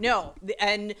 Yeah, no.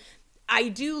 And I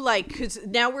do because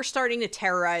now we're starting to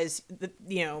terrorize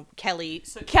Kelly.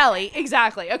 So Kelly,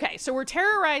 exactly. Okay, so we're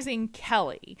terrorizing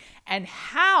Kelly, and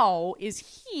how is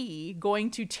he going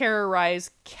to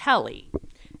terrorize Kelly?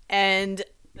 And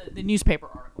the newspaper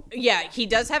article. Yeah, he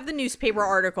does have the newspaper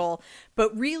article,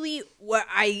 but really what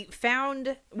I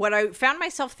found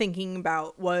myself thinking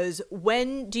about was,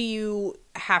 when do you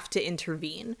have to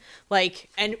intervene?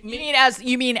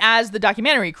 You mean as the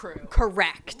documentary crew?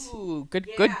 Correct. Ooh,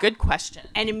 good question.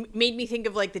 And it made me think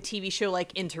of the TV show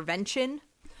Intervention.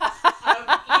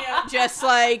 Just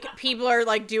people are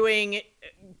doing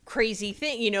crazy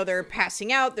thing, they're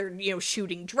passing out, they're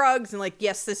shooting drugs, and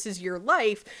yes, this is your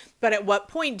life, but at what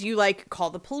point do you call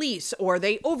the police, or are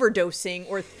they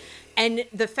overdosing, and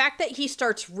the fact that he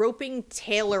starts roping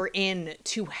Taylor in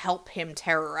to help him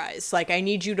terrorize, I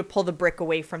need you to pull the brick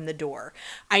away from the door,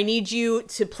 I need you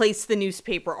to place the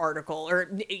newspaper article,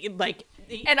 or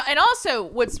and also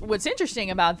what's interesting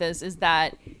about this is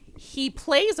that he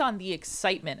plays on the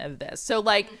excitement of this. So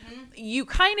you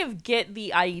kind of get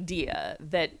the idea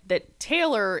that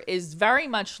Taylor is very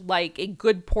much like a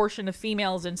good portion of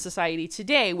females in society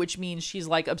today, which means she's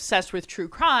obsessed with true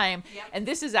crime. Yep. And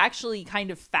this is actually kind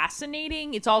of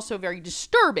fascinating. It's also very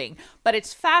disturbing, but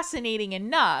it's fascinating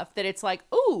enough that it's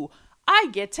ooh, I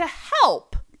get to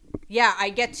help. Yeah, I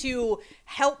get to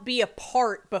help be a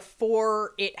part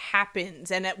before it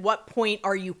happens. And at what point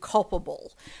are you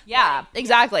culpable? Yeah,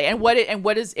 exactly. And what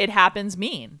does it happens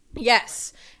mean?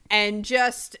 Yes. And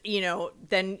just,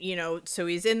 then, so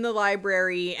he's in the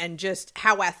library, and just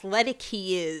how athletic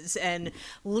he is, and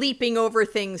leaping over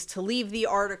things to leave the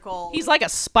article. He's like a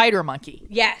spider monkey.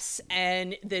 Yes.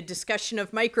 And the discussion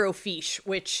of microfiche,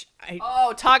 which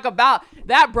talk about,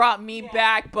 that brought me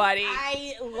back, buddy.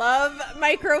 I love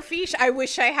microfiche. I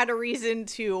wish I had a reason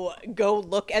to go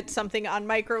look at something on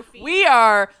microfiche. We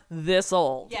are this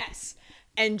old. Yes.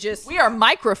 And just... We are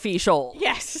microfiche old.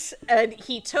 Yes. And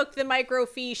he took the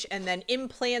microfiche and then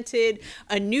implanted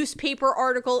a newspaper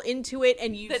article into it,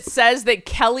 and that says that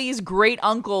Kelly's great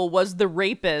uncle was the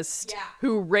rapist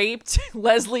who raped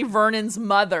Leslie Vernon's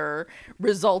mother,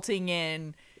 resulting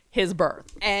in his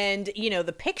birth. And,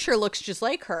 the picture looks just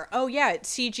like her. Oh, yeah,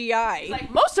 it's CGI. Like,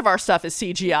 most of our stuff is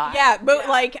CGI. Yeah, but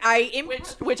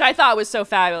which I thought was so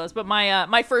fabulous. But my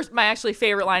actually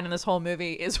favorite line in this whole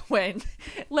movie is when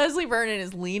Leslie Vernon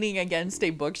is leaning against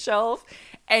a bookshelf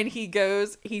and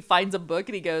he finds a book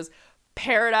and he goes,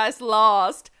 "Paradise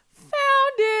Lost,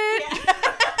 found it." Yeah.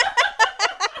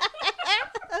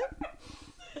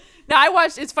 Now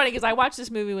it's funny because I watched this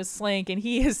movie with Slink and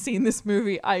he has seen this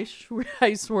movie. I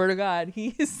swear to God,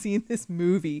 he has seen this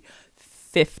movie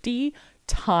 50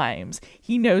 times.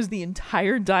 He knows the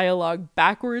entire dialogue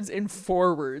backwards and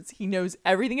forwards. He knows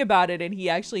everything about it, and he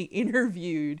actually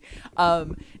interviewed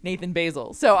Nathan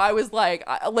Basil. So I was like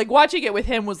watching it with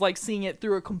him was like seeing it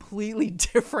through a completely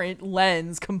different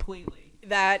lens completely.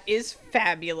 That is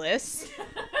fabulous.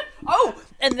 Oh,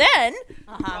 and then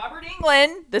Robert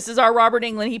Englund. This is our Robert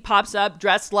Englund. He pops up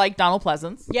dressed like Donald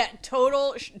Pleasance. Yeah,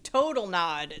 total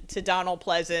nod to Donald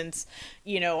Pleasance.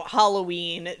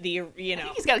 Halloween. I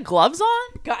think he's got gloves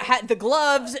on. Had the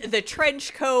gloves, the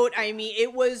trench coat. I mean,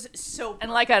 it was so.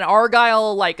 And like an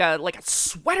Argyle, like a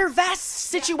sweater vest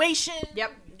situation.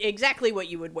 Yep, exactly what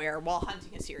you would wear while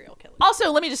hunting a serial killer.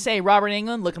 Also, let me just say, Robert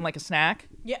Englund looking like a snack.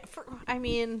 Yeah,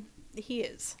 he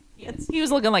is. He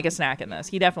was looking like a snack in this.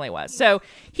 He definitely was. So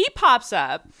he pops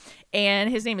up, and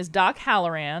his name is Doc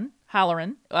Halloran,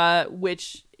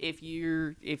 which if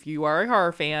you are a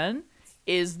horror fan,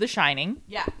 is The Shining.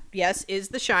 Yeah. Yes, is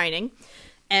The Shining.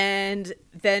 And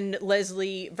then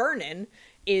Leslie Vernon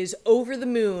is over the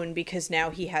moon because now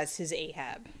he has his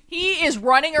Ahab. He is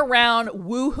running around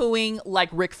woohooing like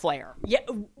Ric Flair. Yeah.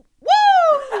 Woo!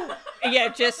 Yeah,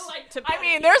 just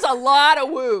there's a lot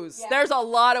of woos. Yeah. There's a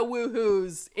lot of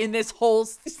woohoos in this whole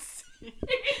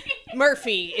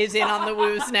Murphy is in on the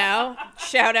woos now.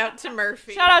 Shout out to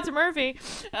Murphy.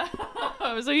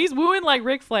 So he's wooing like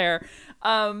Ric Flair.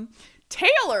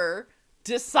 Taylor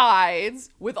decides,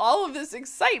 with all of this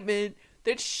excitement,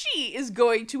 that she is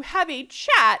going to have a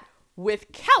chat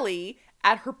with Kelly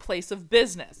at her place of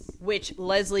business. Which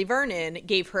Leslie Vernon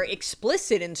gave her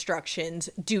explicit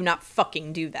instructions, do not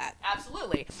fucking do that.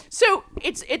 Absolutely. So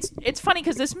it's funny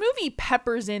because this movie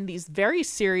peppers in these very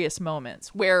serious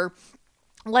moments where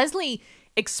Leslie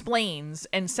explains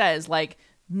and says, like,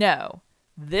 no,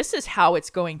 this is how it's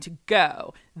going to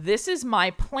go. This is my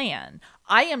plan.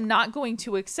 I am not going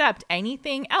to accept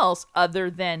anything else other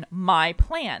than my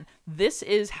plan. This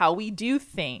is how we do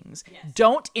things. Yes.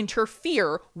 Don't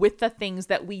interfere with the things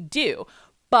that we do.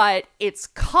 But it's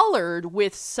colored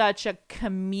with such a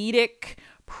comedic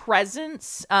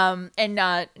presence. And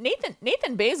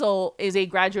Nathan Basil is a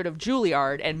graduate of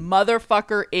Juilliard, and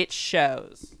motherfucker, it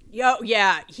shows.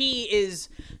 Yeah, he is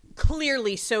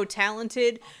clearly so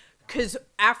talented. Because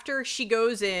after she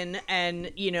goes in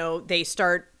and, they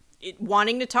start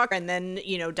wanting to talk, and then,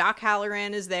 Doc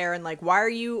Halloran is there and like, why are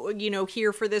you,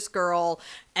 here for this girl?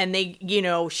 And they,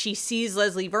 she sees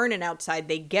Leslie Vernon outside.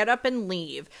 They get up and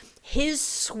leave. His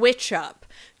switch up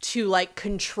to like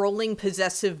controlling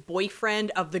possessive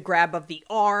boyfriend of the grab of the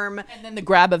arm. And then the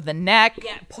grab of the neck.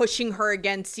 Yeah, pushing her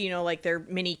against, like their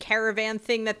mini caravan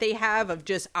thing that they have of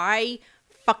just, I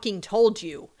fucking told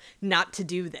you not to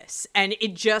do this. And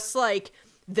it just like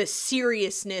the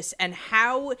seriousness and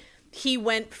how he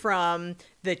went from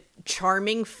the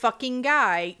charming fucking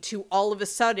guy to all of a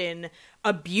sudden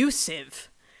abusive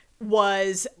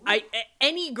was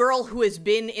any girl who has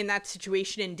been in that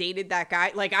situation and dated that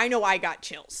guy, like, I know I got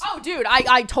chills. Oh, dude, I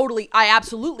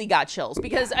absolutely got chills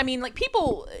because, I mean, like,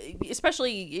 people,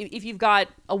 especially if you've got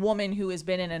a woman who has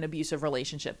been in an abusive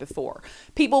relationship before,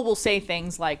 people will say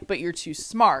things like, but you're too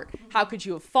smart. How could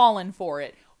you have fallen for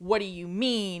it? What do you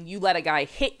mean? You let a guy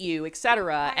hit you,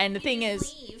 etc. And the thing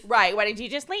is, right, why did you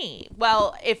just leave?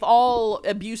 Well, if all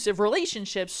abusive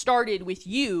relationships started with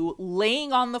you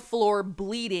laying on the floor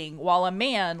bleeding while a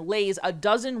man lays a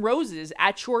dozen roses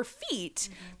at your feet,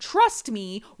 trust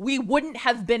me, we wouldn't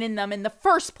have been in them in the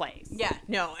first place. Yeah,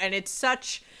 no, and it's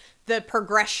such the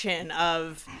progression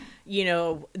of,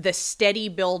 the steady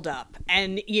buildup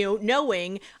and,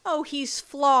 knowing, oh, he's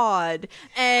flawed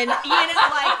and, like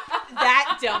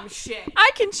that dumb shit. I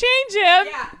can change him.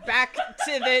 Yeah, back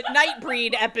to the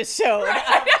Nightbreed episode.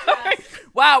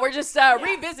 Wow, we're just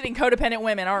revisiting codependent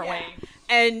women, aren't we?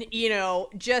 And,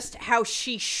 just how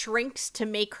she shrinks to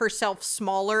make herself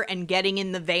smaller and getting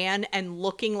in the van and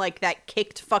looking like that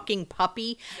kicked fucking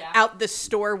puppy out the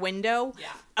store window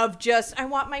of just, I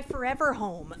want my forever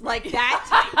home. Like that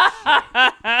type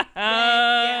of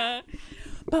shit.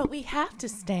 But we have to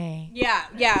stay.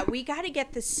 Yeah, we got to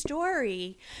get the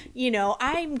story.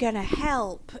 I'm gonna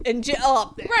help and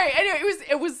Right, I know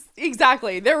it was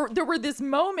exactly there were this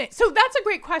moment. So that's a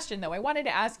great question, though. I wanted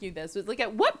to ask you this: was like,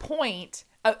 at what point?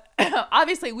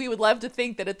 Obviously, we would love to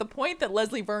think that at the point that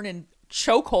Leslie Vernon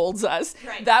chokeholds us,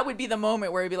 right, that would be the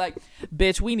moment where he'd be like,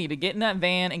 "Bitch, we need to get in that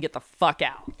van and get the fuck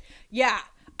out." Yeah,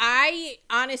 I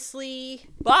honestly,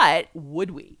 but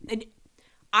would we?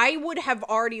 I would have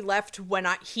already left when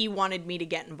he wanted me to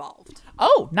get involved.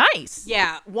 Oh, nice.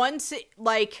 Yeah, once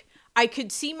I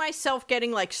could see myself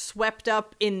getting like swept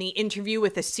up in the interview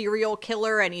with a serial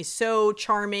killer, and he's so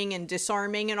charming and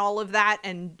disarming and all of that,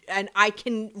 and I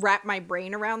can wrap my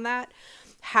brain around that.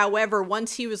 However,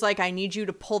 once he was like, I need you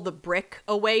to pull the brick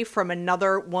away from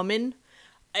another woman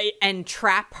and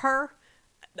trap her,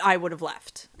 I would have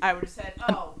left. I would have said,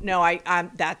 oh, no,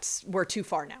 we're too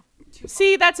far now.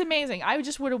 See, that's amazing. I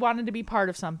just would have wanted to be part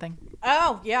of something.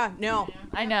 Oh, yeah, no.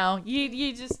 I know.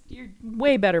 You're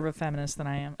way better of a feminist than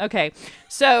I am. Okay.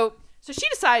 So she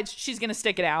decides she's going to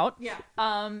stick it out. Yeah.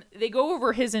 They go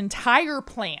over his entire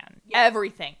plan. Yeah.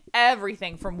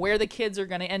 Everything from where the kids are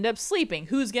going to end up sleeping,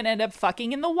 who's going to end up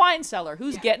fucking in the wine cellar,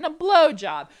 who's getting a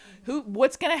blowjob,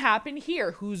 what's going to happen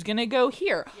here, who's going to go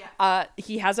here. Yeah.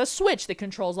 He has a switch that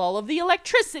controls all of the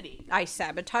electricity. I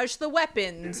sabotage the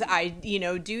weapons. I,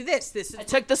 do this. I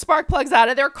took the spark plugs out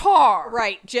of their car.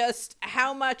 Right. Just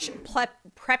how much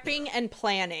prepping and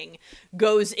planning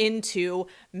goes into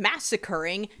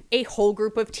massacring a whole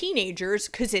group of teenagers,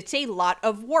 because it's a lot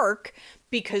of work.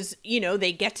 Because,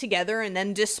 they get together and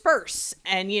then disperse.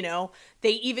 And, they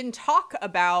even talk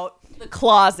about the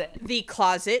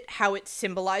closet, how it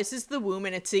symbolizes the womb,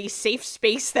 and it's a safe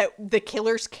space that the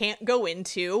killers can't go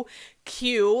into.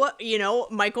 Cue,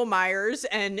 Michael Myers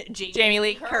and Jamie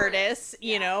Lee Curtis,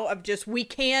 of just, we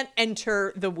can't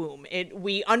enter the womb.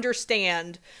 We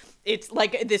understand. It's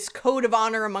like this code of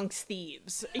honor amongst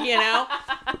thieves,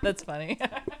 That's funny.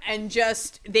 And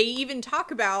just, they even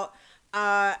talk about,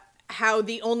 how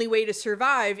the only way to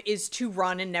survive is to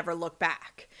run and never look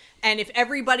back. And if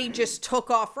everybody just took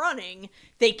off running,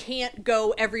 they can't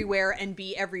go everywhere and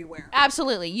be everywhere.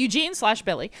 Absolutely.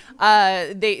 Eugene/Billy,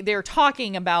 they're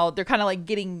talking about, they're kind of like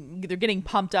getting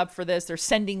pumped up for this. They're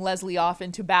sending Leslie off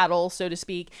into battle, so to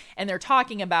speak, and they're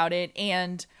talking about it.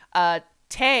 And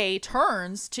Tay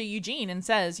turns to Eugene and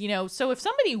says, so if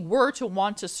somebody were to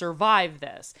want to survive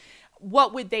this,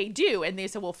 what would they do? And they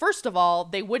said, well, first of all,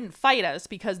 they wouldn't fight us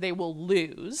because they will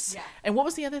lose. Yeah. And what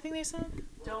was the other thing they said?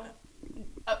 Don't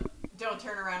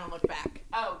turn around and look back.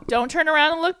 Oh, don't turn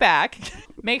around and look back.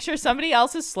 Make sure somebody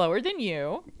else is slower than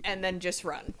you. And then just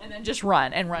run.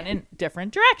 Run in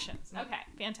different directions. Okay,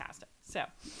 fantastic. So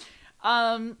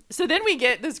then we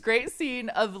get this great scene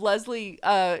of Leslie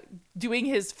doing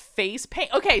his face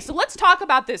paint. Okay, so let's talk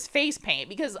about this face paint,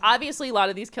 because obviously a lot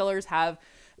of these killers have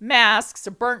masks,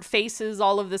 burnt faces,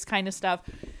 all of this kind of stuff.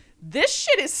 This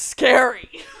shit is scary.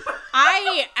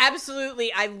 I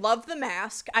love the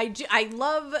mask. I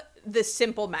love the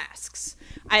simple masks.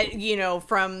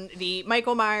 From the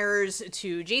Michael Myers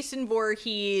to Jason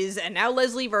Voorhees and now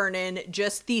Leslie Vernon,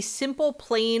 just the simple,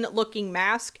 plain looking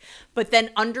mask. But then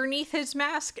underneath his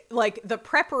mask, like the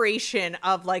preparation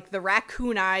of like the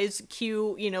raccoon eyes,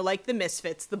 cue, like the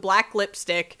Misfits, the black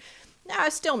lipstick,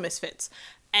 still Misfits.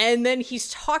 And then he's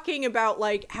talking about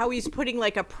like how he's putting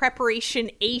like a Preparation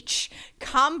H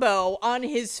combo on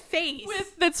his face.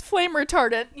 That's flame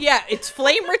retardant. Yeah, it's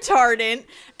flame retardant,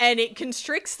 and it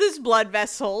constricts his blood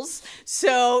vessels.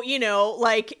 So,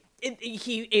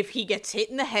 if he gets hit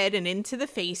in the head and into the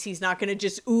face, he's not going to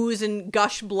just ooze and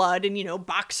gush blood. And,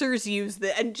 boxers use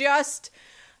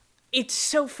it's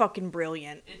so fucking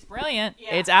brilliant. It's brilliant.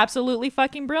 Yeah. It's absolutely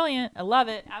fucking brilliant. I love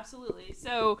it. Absolutely.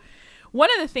 So one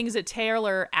of the things that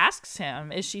Taylor asks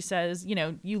him is, she says,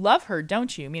 you love her,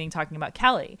 don't you? Meaning talking about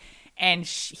Kelly. And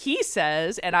he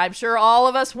says, and I'm sure all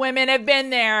of us women have been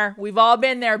there. We've all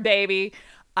been there, baby.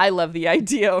 I love the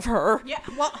idea of her. Yeah.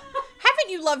 Well, haven't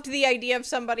you loved the idea of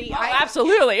somebody? Oh,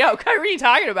 absolutely. Yeah. Oh, what are you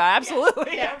talking about?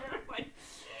 Absolutely. Yeah.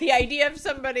 The idea of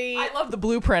somebody. I love the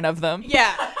blueprint of them.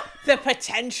 Yeah. The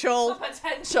potential.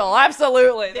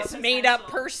 Absolutely. This made-up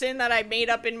person that I made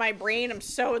up in my brain. I'm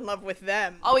so in love with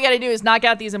them. All we got to do is knock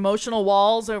out these emotional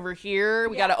walls over here.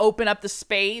 We got to open up the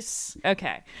space.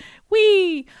 Okay.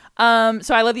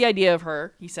 So I love the idea of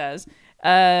her, he says.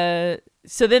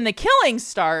 So then the killing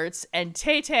starts, and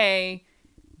Tay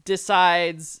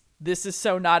decides this is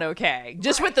so not okay.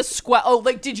 Just with the squelch. Oh,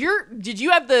 like, did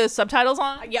you have the subtitles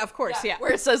on? Yeah, of course, yeah.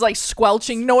 Where it says like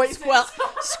squelching noises.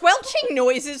 Squelching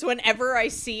noises whenever I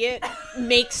see it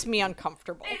makes me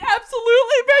uncomfortable. It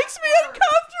absolutely makes me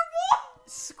uncomfortable.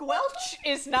 Squelch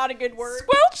is is not a good word.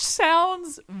 Squelch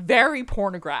sounds very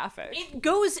pornographic. It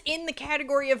goes in the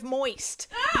category of moist.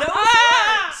 Those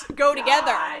words go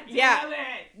together. God, yeah. damn it.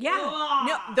 Yeah.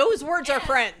 No, those words are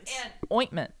friends. And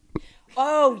ointment.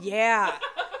 Oh, yeah.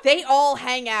 They all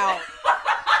hang out.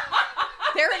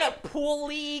 They're in a pool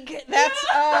league. That's,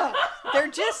 they're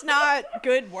just not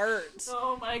good words.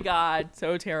 Oh my God.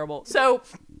 So terrible. So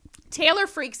Taylor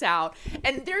freaks out,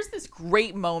 and there's this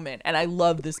great moment, and I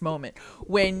love this moment,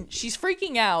 when she's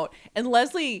freaking out, and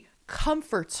Leslie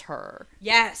comforts her.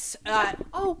 Yes.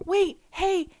 Oh, wait.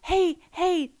 Hey,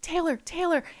 Taylor.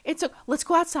 Let's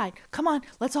go outside. Come on.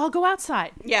 Let's all go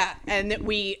outside. Yeah. And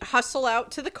we hustle out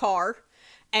to the car.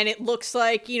 And it looks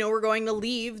like, we're going to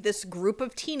leave this group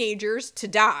of teenagers to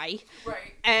die.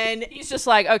 Right. And he's just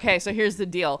like, okay, so here's the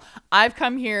deal. I've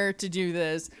come here to do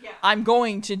this. Yeah. I'm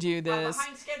going to do this. I'm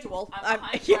behind schedule.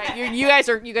 Right. You guys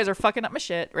are fucking up my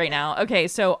shit right now. Okay,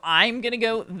 so I'm going to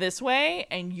go this way,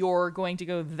 and you're going to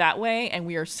go that way, and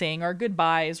we are saying our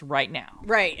goodbyes right now.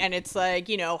 Right. And it's like,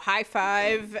 high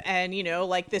five and,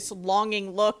 like this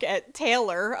longing look at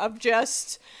Taylor of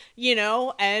just,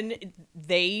 and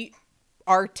they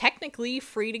are technically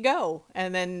free to go.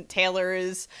 And then Taylor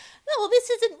is, no, this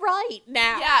isn't right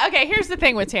now. Yeah, okay, here's the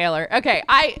thing with Taylor. Okay,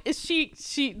 this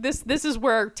is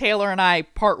where Taylor and I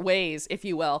part ways, if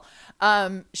you will.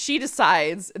 She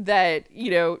decides that,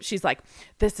 she's like,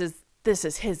 this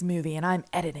is his movie and I'm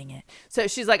editing it. So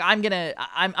she's like,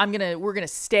 we're gonna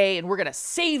stay and we're gonna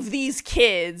save these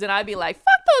kids. And I'd be like,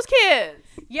 fuck those kids.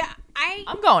 Yeah,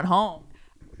 I'm going home.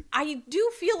 I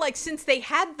do feel like since they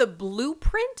had the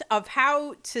blueprint of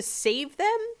how to save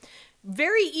them,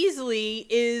 very easily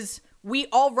is we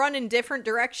all run in different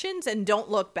directions and don't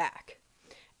look back.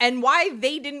 And why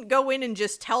they didn't go in and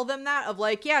just tell them that of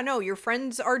like, yeah, no, your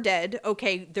friends are dead.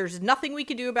 Okay, there's nothing we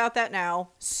can do about that now.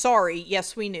 Sorry.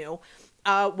 Yes, we knew.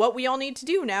 What we all need to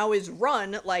do now is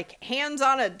run like hands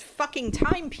on a fucking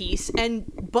timepiece and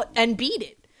beat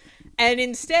it. And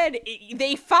instead,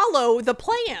 they follow the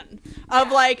plan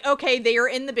of like, okay, they are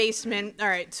in the basement. All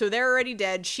right, so they're already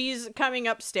dead. She's coming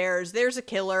upstairs. There's a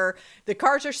killer. The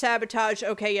cars are sabotaged.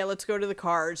 Okay, yeah, let's go to the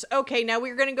cars. Okay, now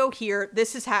we're going to go here.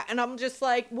 This is and I'm just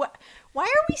like, what? Why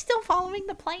are we still following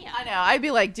the plan? I know. I'd be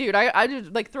like, dude, I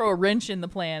just like throw a wrench in the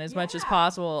plan as much as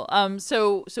possible.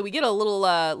 So we get a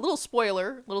little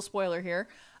spoiler here.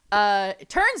 It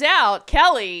turns out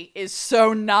Kelly is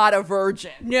so not a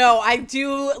virgin. No, I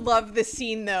do love the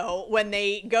scene though when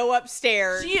they go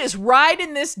upstairs. She is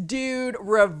riding this dude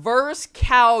reverse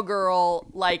cowgirl,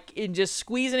 like in just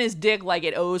squeezing his dick like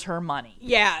it owes her money.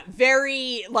 Yeah,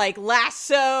 very like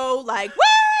lasso, like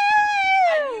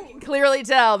woo! And you can clearly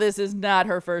tell this is not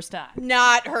her first time.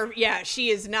 Not her. Yeah, she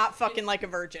is not fucking like a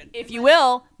virgin. If you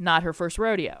will, not her first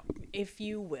rodeo. If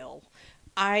you will.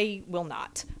 I will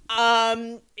not.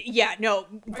 Yeah, no.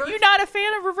 Are you not a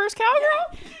fan of reverse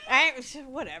cowgirl?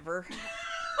 Whatever.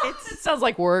 It sounds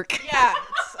like work. Yeah,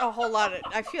 it's a whole lot of.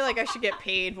 I feel like I should get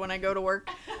paid when I go to work.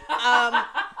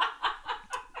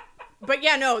 But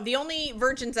yeah, no. The only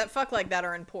virgins that fuck like that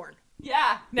are in porn.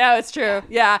 Yeah, no, it's true.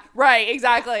 Yeah, right,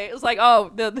 exactly. It was like, oh,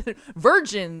 the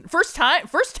virgin first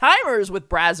timers with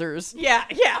brazzers. Yeah,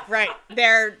 right.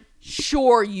 They're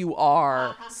sure you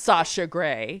are, Sasha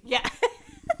Grey. Yeah.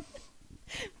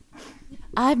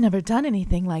 I've never done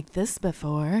anything like this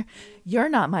before. You're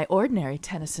not my ordinary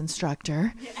tennis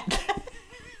instructor. Yeah.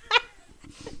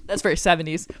 That's very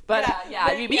 70s, but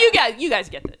you guys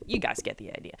get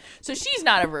the idea. So she's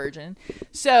not a virgin.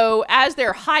 So as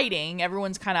they're hiding,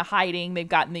 everyone's kind of hiding. They've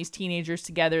gotten these teenagers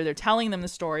together. They're telling them the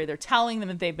story. They're telling them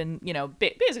that they've been,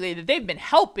 basically that they've been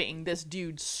helping this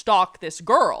dude stalk this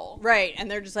girl. Right, and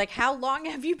they're just like, "How long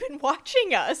have you been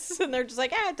watching us?" And they're just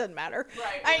like, "It doesn't matter."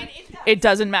 Right. It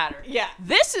doesn't matter. Yeah.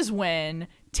 This is when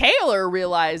Taylor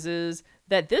realizes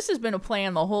that this has been a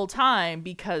plan the whole time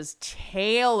because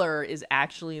Taylor is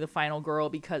actually the final girl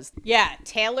because... Yeah,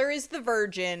 Taylor is the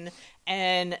virgin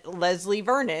and Leslie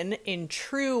Vernon, in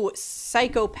true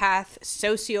psychopath,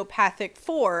 sociopathic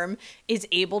form, is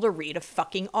able to read a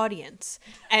fucking audience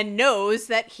and knows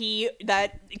that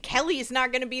Kelly is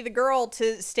not going to be the girl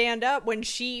to stand up. When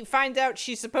she finds out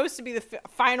she's supposed to be the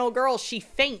final girl, she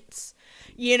faints.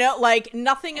 Like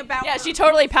nothing about Yeah, her. She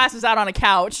totally passes out on a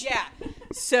couch. Yeah.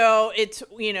 So it's,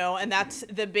 and that's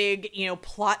the big,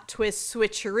 plot twist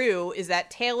switcheroo is that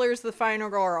Taylor's the final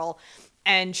girl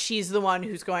and she's the one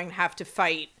who's going to have to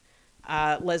fight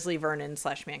Leslie Vernon /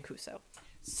 Mancuso.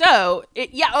 So,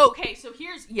 so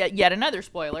here's yet another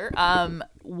spoiler.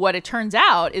 What it turns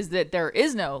out is that there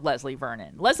is no Leslie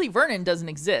Vernon. Leslie Vernon doesn't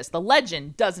exist. The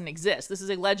legend doesn't exist. This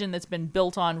is a legend that's been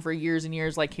built on for years and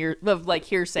years, like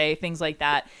hearsay, things like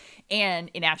that.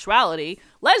 And in actuality,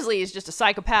 Leslie is just a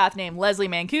psychopath named Leslie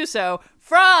Mancuso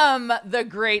from the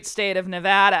great state of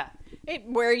Nevada.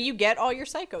 Where you get all your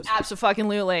psychos.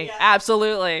 Absolutely. Yeah.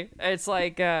 Absolutely. It's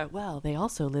like, well, they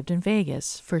also lived in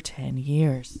Vegas for 10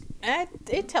 years.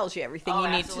 It tells you everything you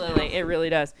need to know. Absolutely. It really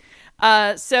does.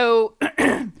 So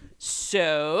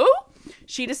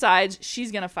she decides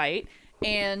she's going to fight.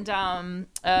 And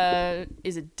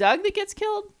is it Doug that gets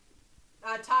killed?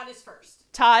 Todd is first.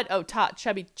 Todd,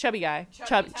 chubby guy.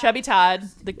 Chubby Todd,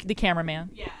 the cameraman.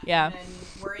 Yeah. And then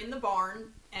we're in the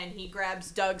barn, and he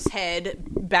grabs Doug's head,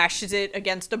 bashes it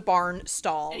against a barn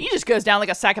stall. And he just goes down like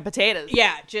a sack of potatoes.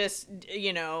 Yeah, just,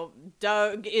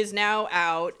 Doug is now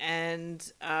out,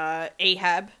 and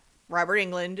Ahab, Robert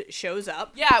Englund, shows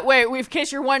up. Yeah, wait, in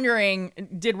case you're wondering,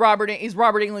 is Robert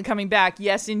Englund coming back?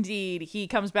 Yes, indeed. He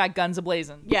comes back guns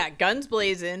a-blazing. Yeah, guns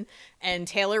blazing, and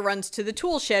Taylor runs to the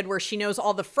tool shed where she knows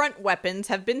all the front weapons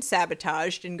have been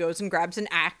sabotaged and goes and grabs an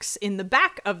axe in the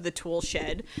back of the tool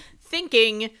shed,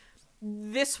 thinking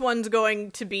this one's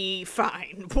going to be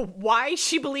fine. Why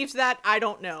she believes that, I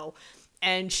don't know.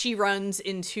 And she runs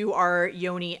into our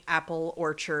Yoni apple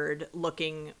orchard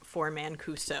looking for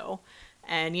Mancuso.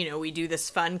 And, we do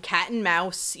this fun cat and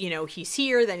mouse, he's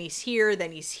here, then he's here,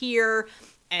 then he's here.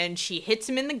 And she hits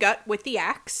him in the gut with the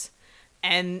axe.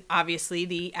 And obviously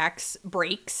the axe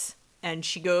breaks. And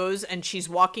she goes and she's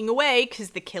walking away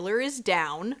because the killer is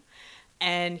down.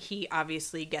 And he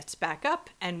obviously gets back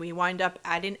up. And we wind up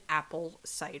at an apple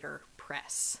cider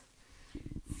press.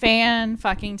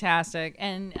 Fan-fucking-tastic.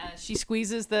 And she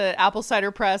squeezes the apple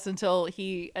cider press until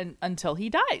he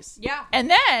dies. Yeah.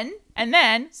 And then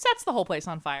sets the whole place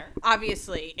on fire.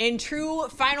 Obviously, in true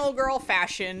Final Girl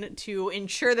fashion, to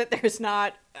ensure that there's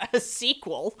not a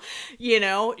sequel,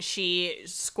 she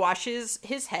squashes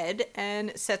his head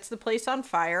and sets the place on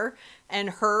fire. And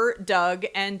her, Doug,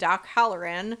 and Doc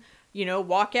Halloran,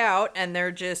 walk out, and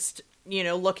they're just,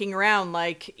 looking around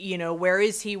like, where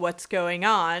is he? What's going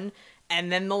on? And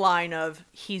then the line of,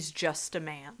 he's just a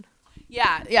man.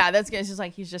 Yeah, that's good. It's just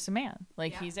like, he's just a man.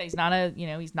 Like, he's not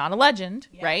he's not a legend,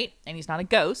 right? And he's not a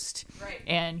ghost. Right.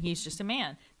 And he's just a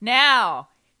man. Now,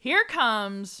 here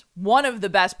comes one of the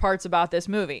best parts about this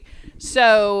movie.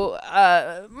 So,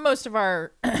 most of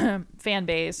our fan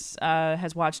base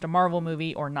has watched a Marvel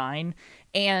movie or 9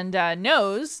 and everyone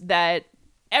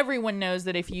knows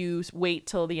that if you wait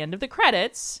till the end of the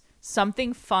credits,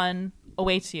 something fun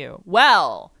awaits you.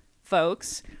 Well,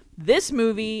 folks, this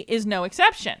movie is no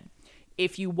exception.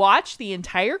 If you watch the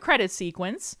entire credit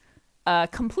sequence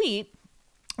complete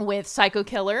with Psycho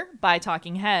Killer by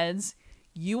Talking Heads,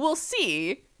 you will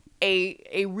see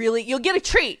you'll get a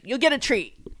treat. You'll get a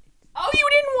treat. Oh, you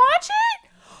didn't watch it?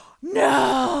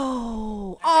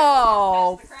 No.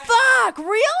 Oh, fuck.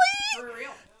 Really? For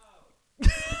real.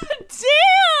 Damn.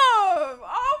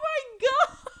 Oh, my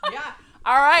God. Yeah.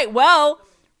 All right. Well,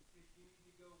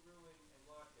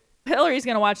 Hillary's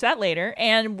going to watch that later,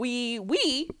 and we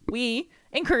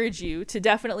encourage you to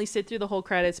definitely sit through the whole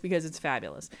credits because it's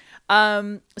fabulous.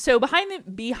 So I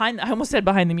almost said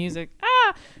behind the music.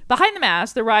 Behind the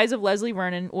Mask, The Rise of Leslie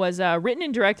Vernon was written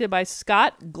and directed by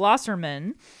Scott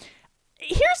Glosserman.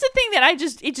 Here's the thing that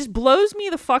it just blows me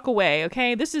the fuck away,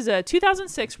 okay? This is a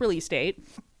 2006 release date.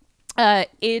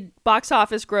 It box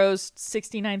office grossed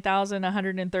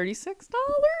 $69,136.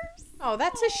 Oh,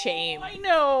 that's a shame. I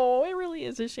know. It really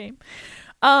is a shame.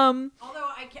 Although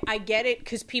I get it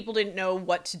because people didn't know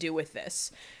what to do with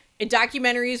this.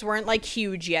 Documentaries weren't like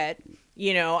huge yet.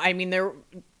 I mean,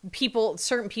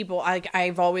 certain people,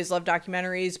 I've always loved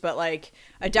documentaries, but like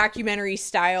a documentary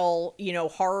style,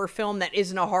 horror film that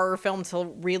isn't a horror film till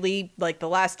really like the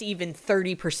last even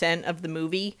 30% of the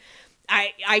movie.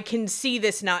 I can see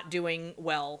this not doing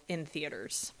well in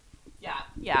theaters.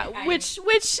 Yeah, which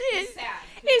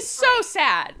is so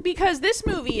sad because this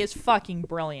movie is fucking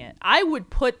brilliant. I would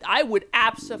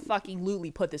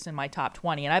abso-fucking-lutely put this in my top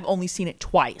 20, and I've only seen it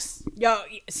twice. Yo,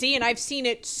 see, and I've seen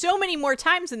it so many more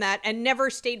times than that and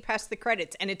never stayed past the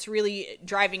credits, and it's really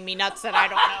driving me nuts that I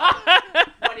don't know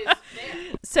what is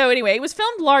there. So anyway, it was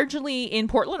filmed largely in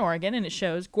Portland, Oregon, and it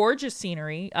shows gorgeous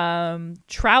scenery.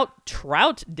 Troutdale,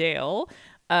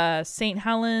 St.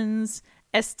 Helens,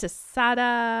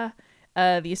 Estesada.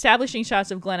 The establishing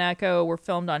shots of Glen Echo were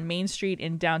filmed on Main Street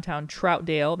in downtown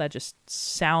Troutdale. That just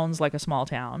sounds like a small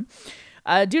town.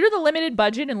 Due to the limited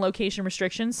budget and location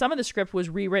restrictions, some of the script was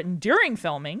rewritten during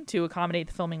filming to accommodate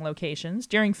the filming locations.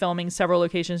 During filming, several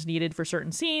locations needed for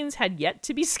certain scenes had yet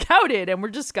to be scouted and were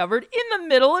discovered in the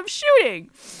middle of shooting.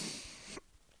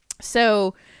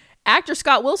 So, actor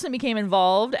Scott Wilson became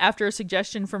involved after a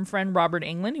suggestion from friend Robert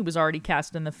Englund, who was already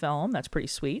cast in the film. That's pretty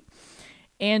sweet.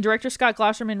 And director Scott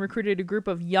Glosserman recruited a group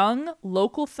of young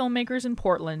local filmmakers in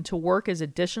Portland to work as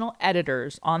additional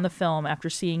editors on the film after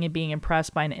seeing it being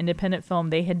impressed by an independent film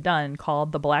they had done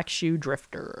called The Black Shoe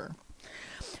Drifter.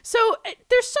 So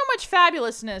there's so much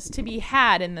fabulousness to be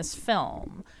had in this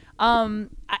film. I'm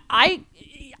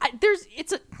just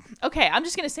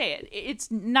going to say it. It's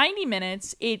 90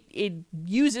 minutes. It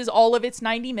uses all of its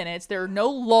 90 minutes. There are no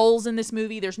lulls in this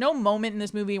movie. There's no moment in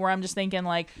this movie where I'm just thinking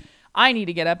like, I need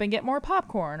to get up and get more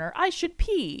popcorn or I should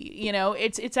pee. You know,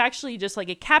 it's actually just like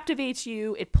it captivates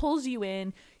you. It pulls you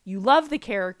in. You love the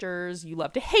characters. You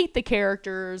love to hate the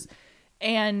characters.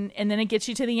 And then it gets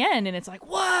you to the end and it's like,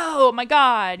 whoa, oh my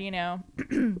God, you know.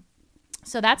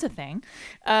 So that's a thing.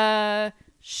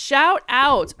 Shout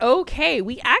out. Okay,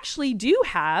 we actually do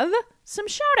have some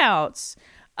shout outs.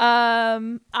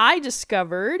 I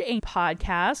discovered a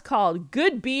podcast called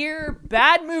Good Beer,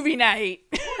 Bad Movie Night.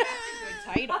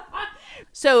 Title.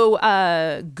 So,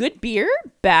 Good Beer,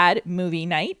 Bad Movie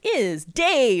Night is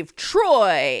Dave,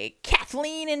 Troy,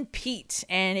 Kathleen, and Pete.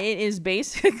 And it is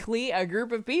basically a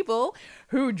group of people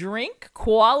who drink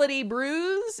quality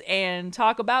brews and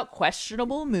talk about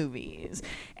questionable movies.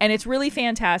 And it's really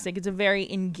fantastic. It's a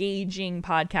very engaging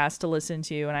podcast to listen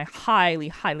to. And I highly,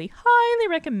 highly, highly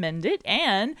recommend it.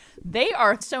 And they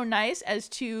are so nice as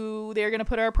to, they're going to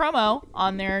put our promo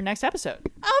on their next episode.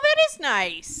 Oh, that is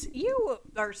nice. You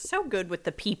are so good with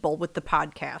the people, with the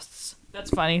podcasts. That's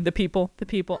funny. The people.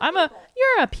 You're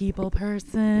a people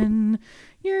person.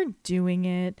 You're doing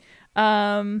it.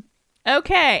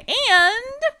 Okay.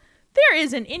 And there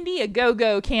is an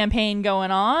Indiegogo campaign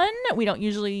going on. We don't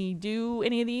usually do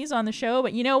any of these on the show,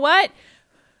 but you know what?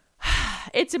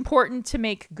 It's important to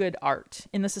make good art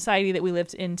in the society that we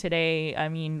live in today. I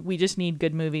mean, we just need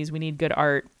good movies. We need good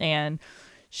art. And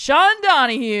Sean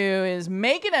Donahue is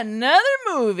making another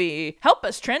movie. Help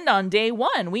us trend on day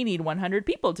one. We need 100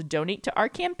 people to donate to our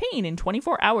campaign in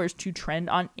 24 hours to trend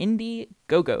on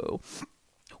Indiegogo.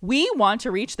 We want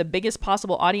to reach the biggest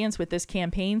possible audience with this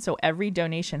campaign, so every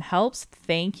donation helps.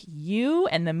 Thank you.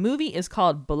 And the movie is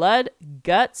called Blood,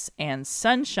 Guts, and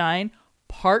Sunshine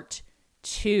Part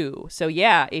 2. So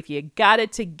yeah, if you got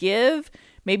it to give,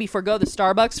 maybe forgo the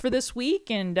Starbucks for this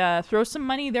week and throw some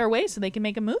money their way so they can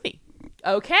make a movie.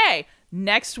 Okay,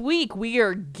 next week we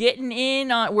are getting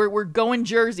in on, we're going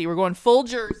Jersey. We're going full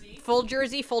Jersey. Full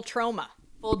Jersey, full trauma.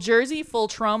 Full Jersey, full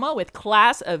trauma with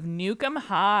Class of Newcomb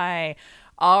High.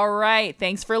 All right,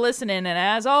 thanks for listening, and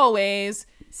as always,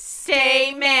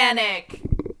 stay manic.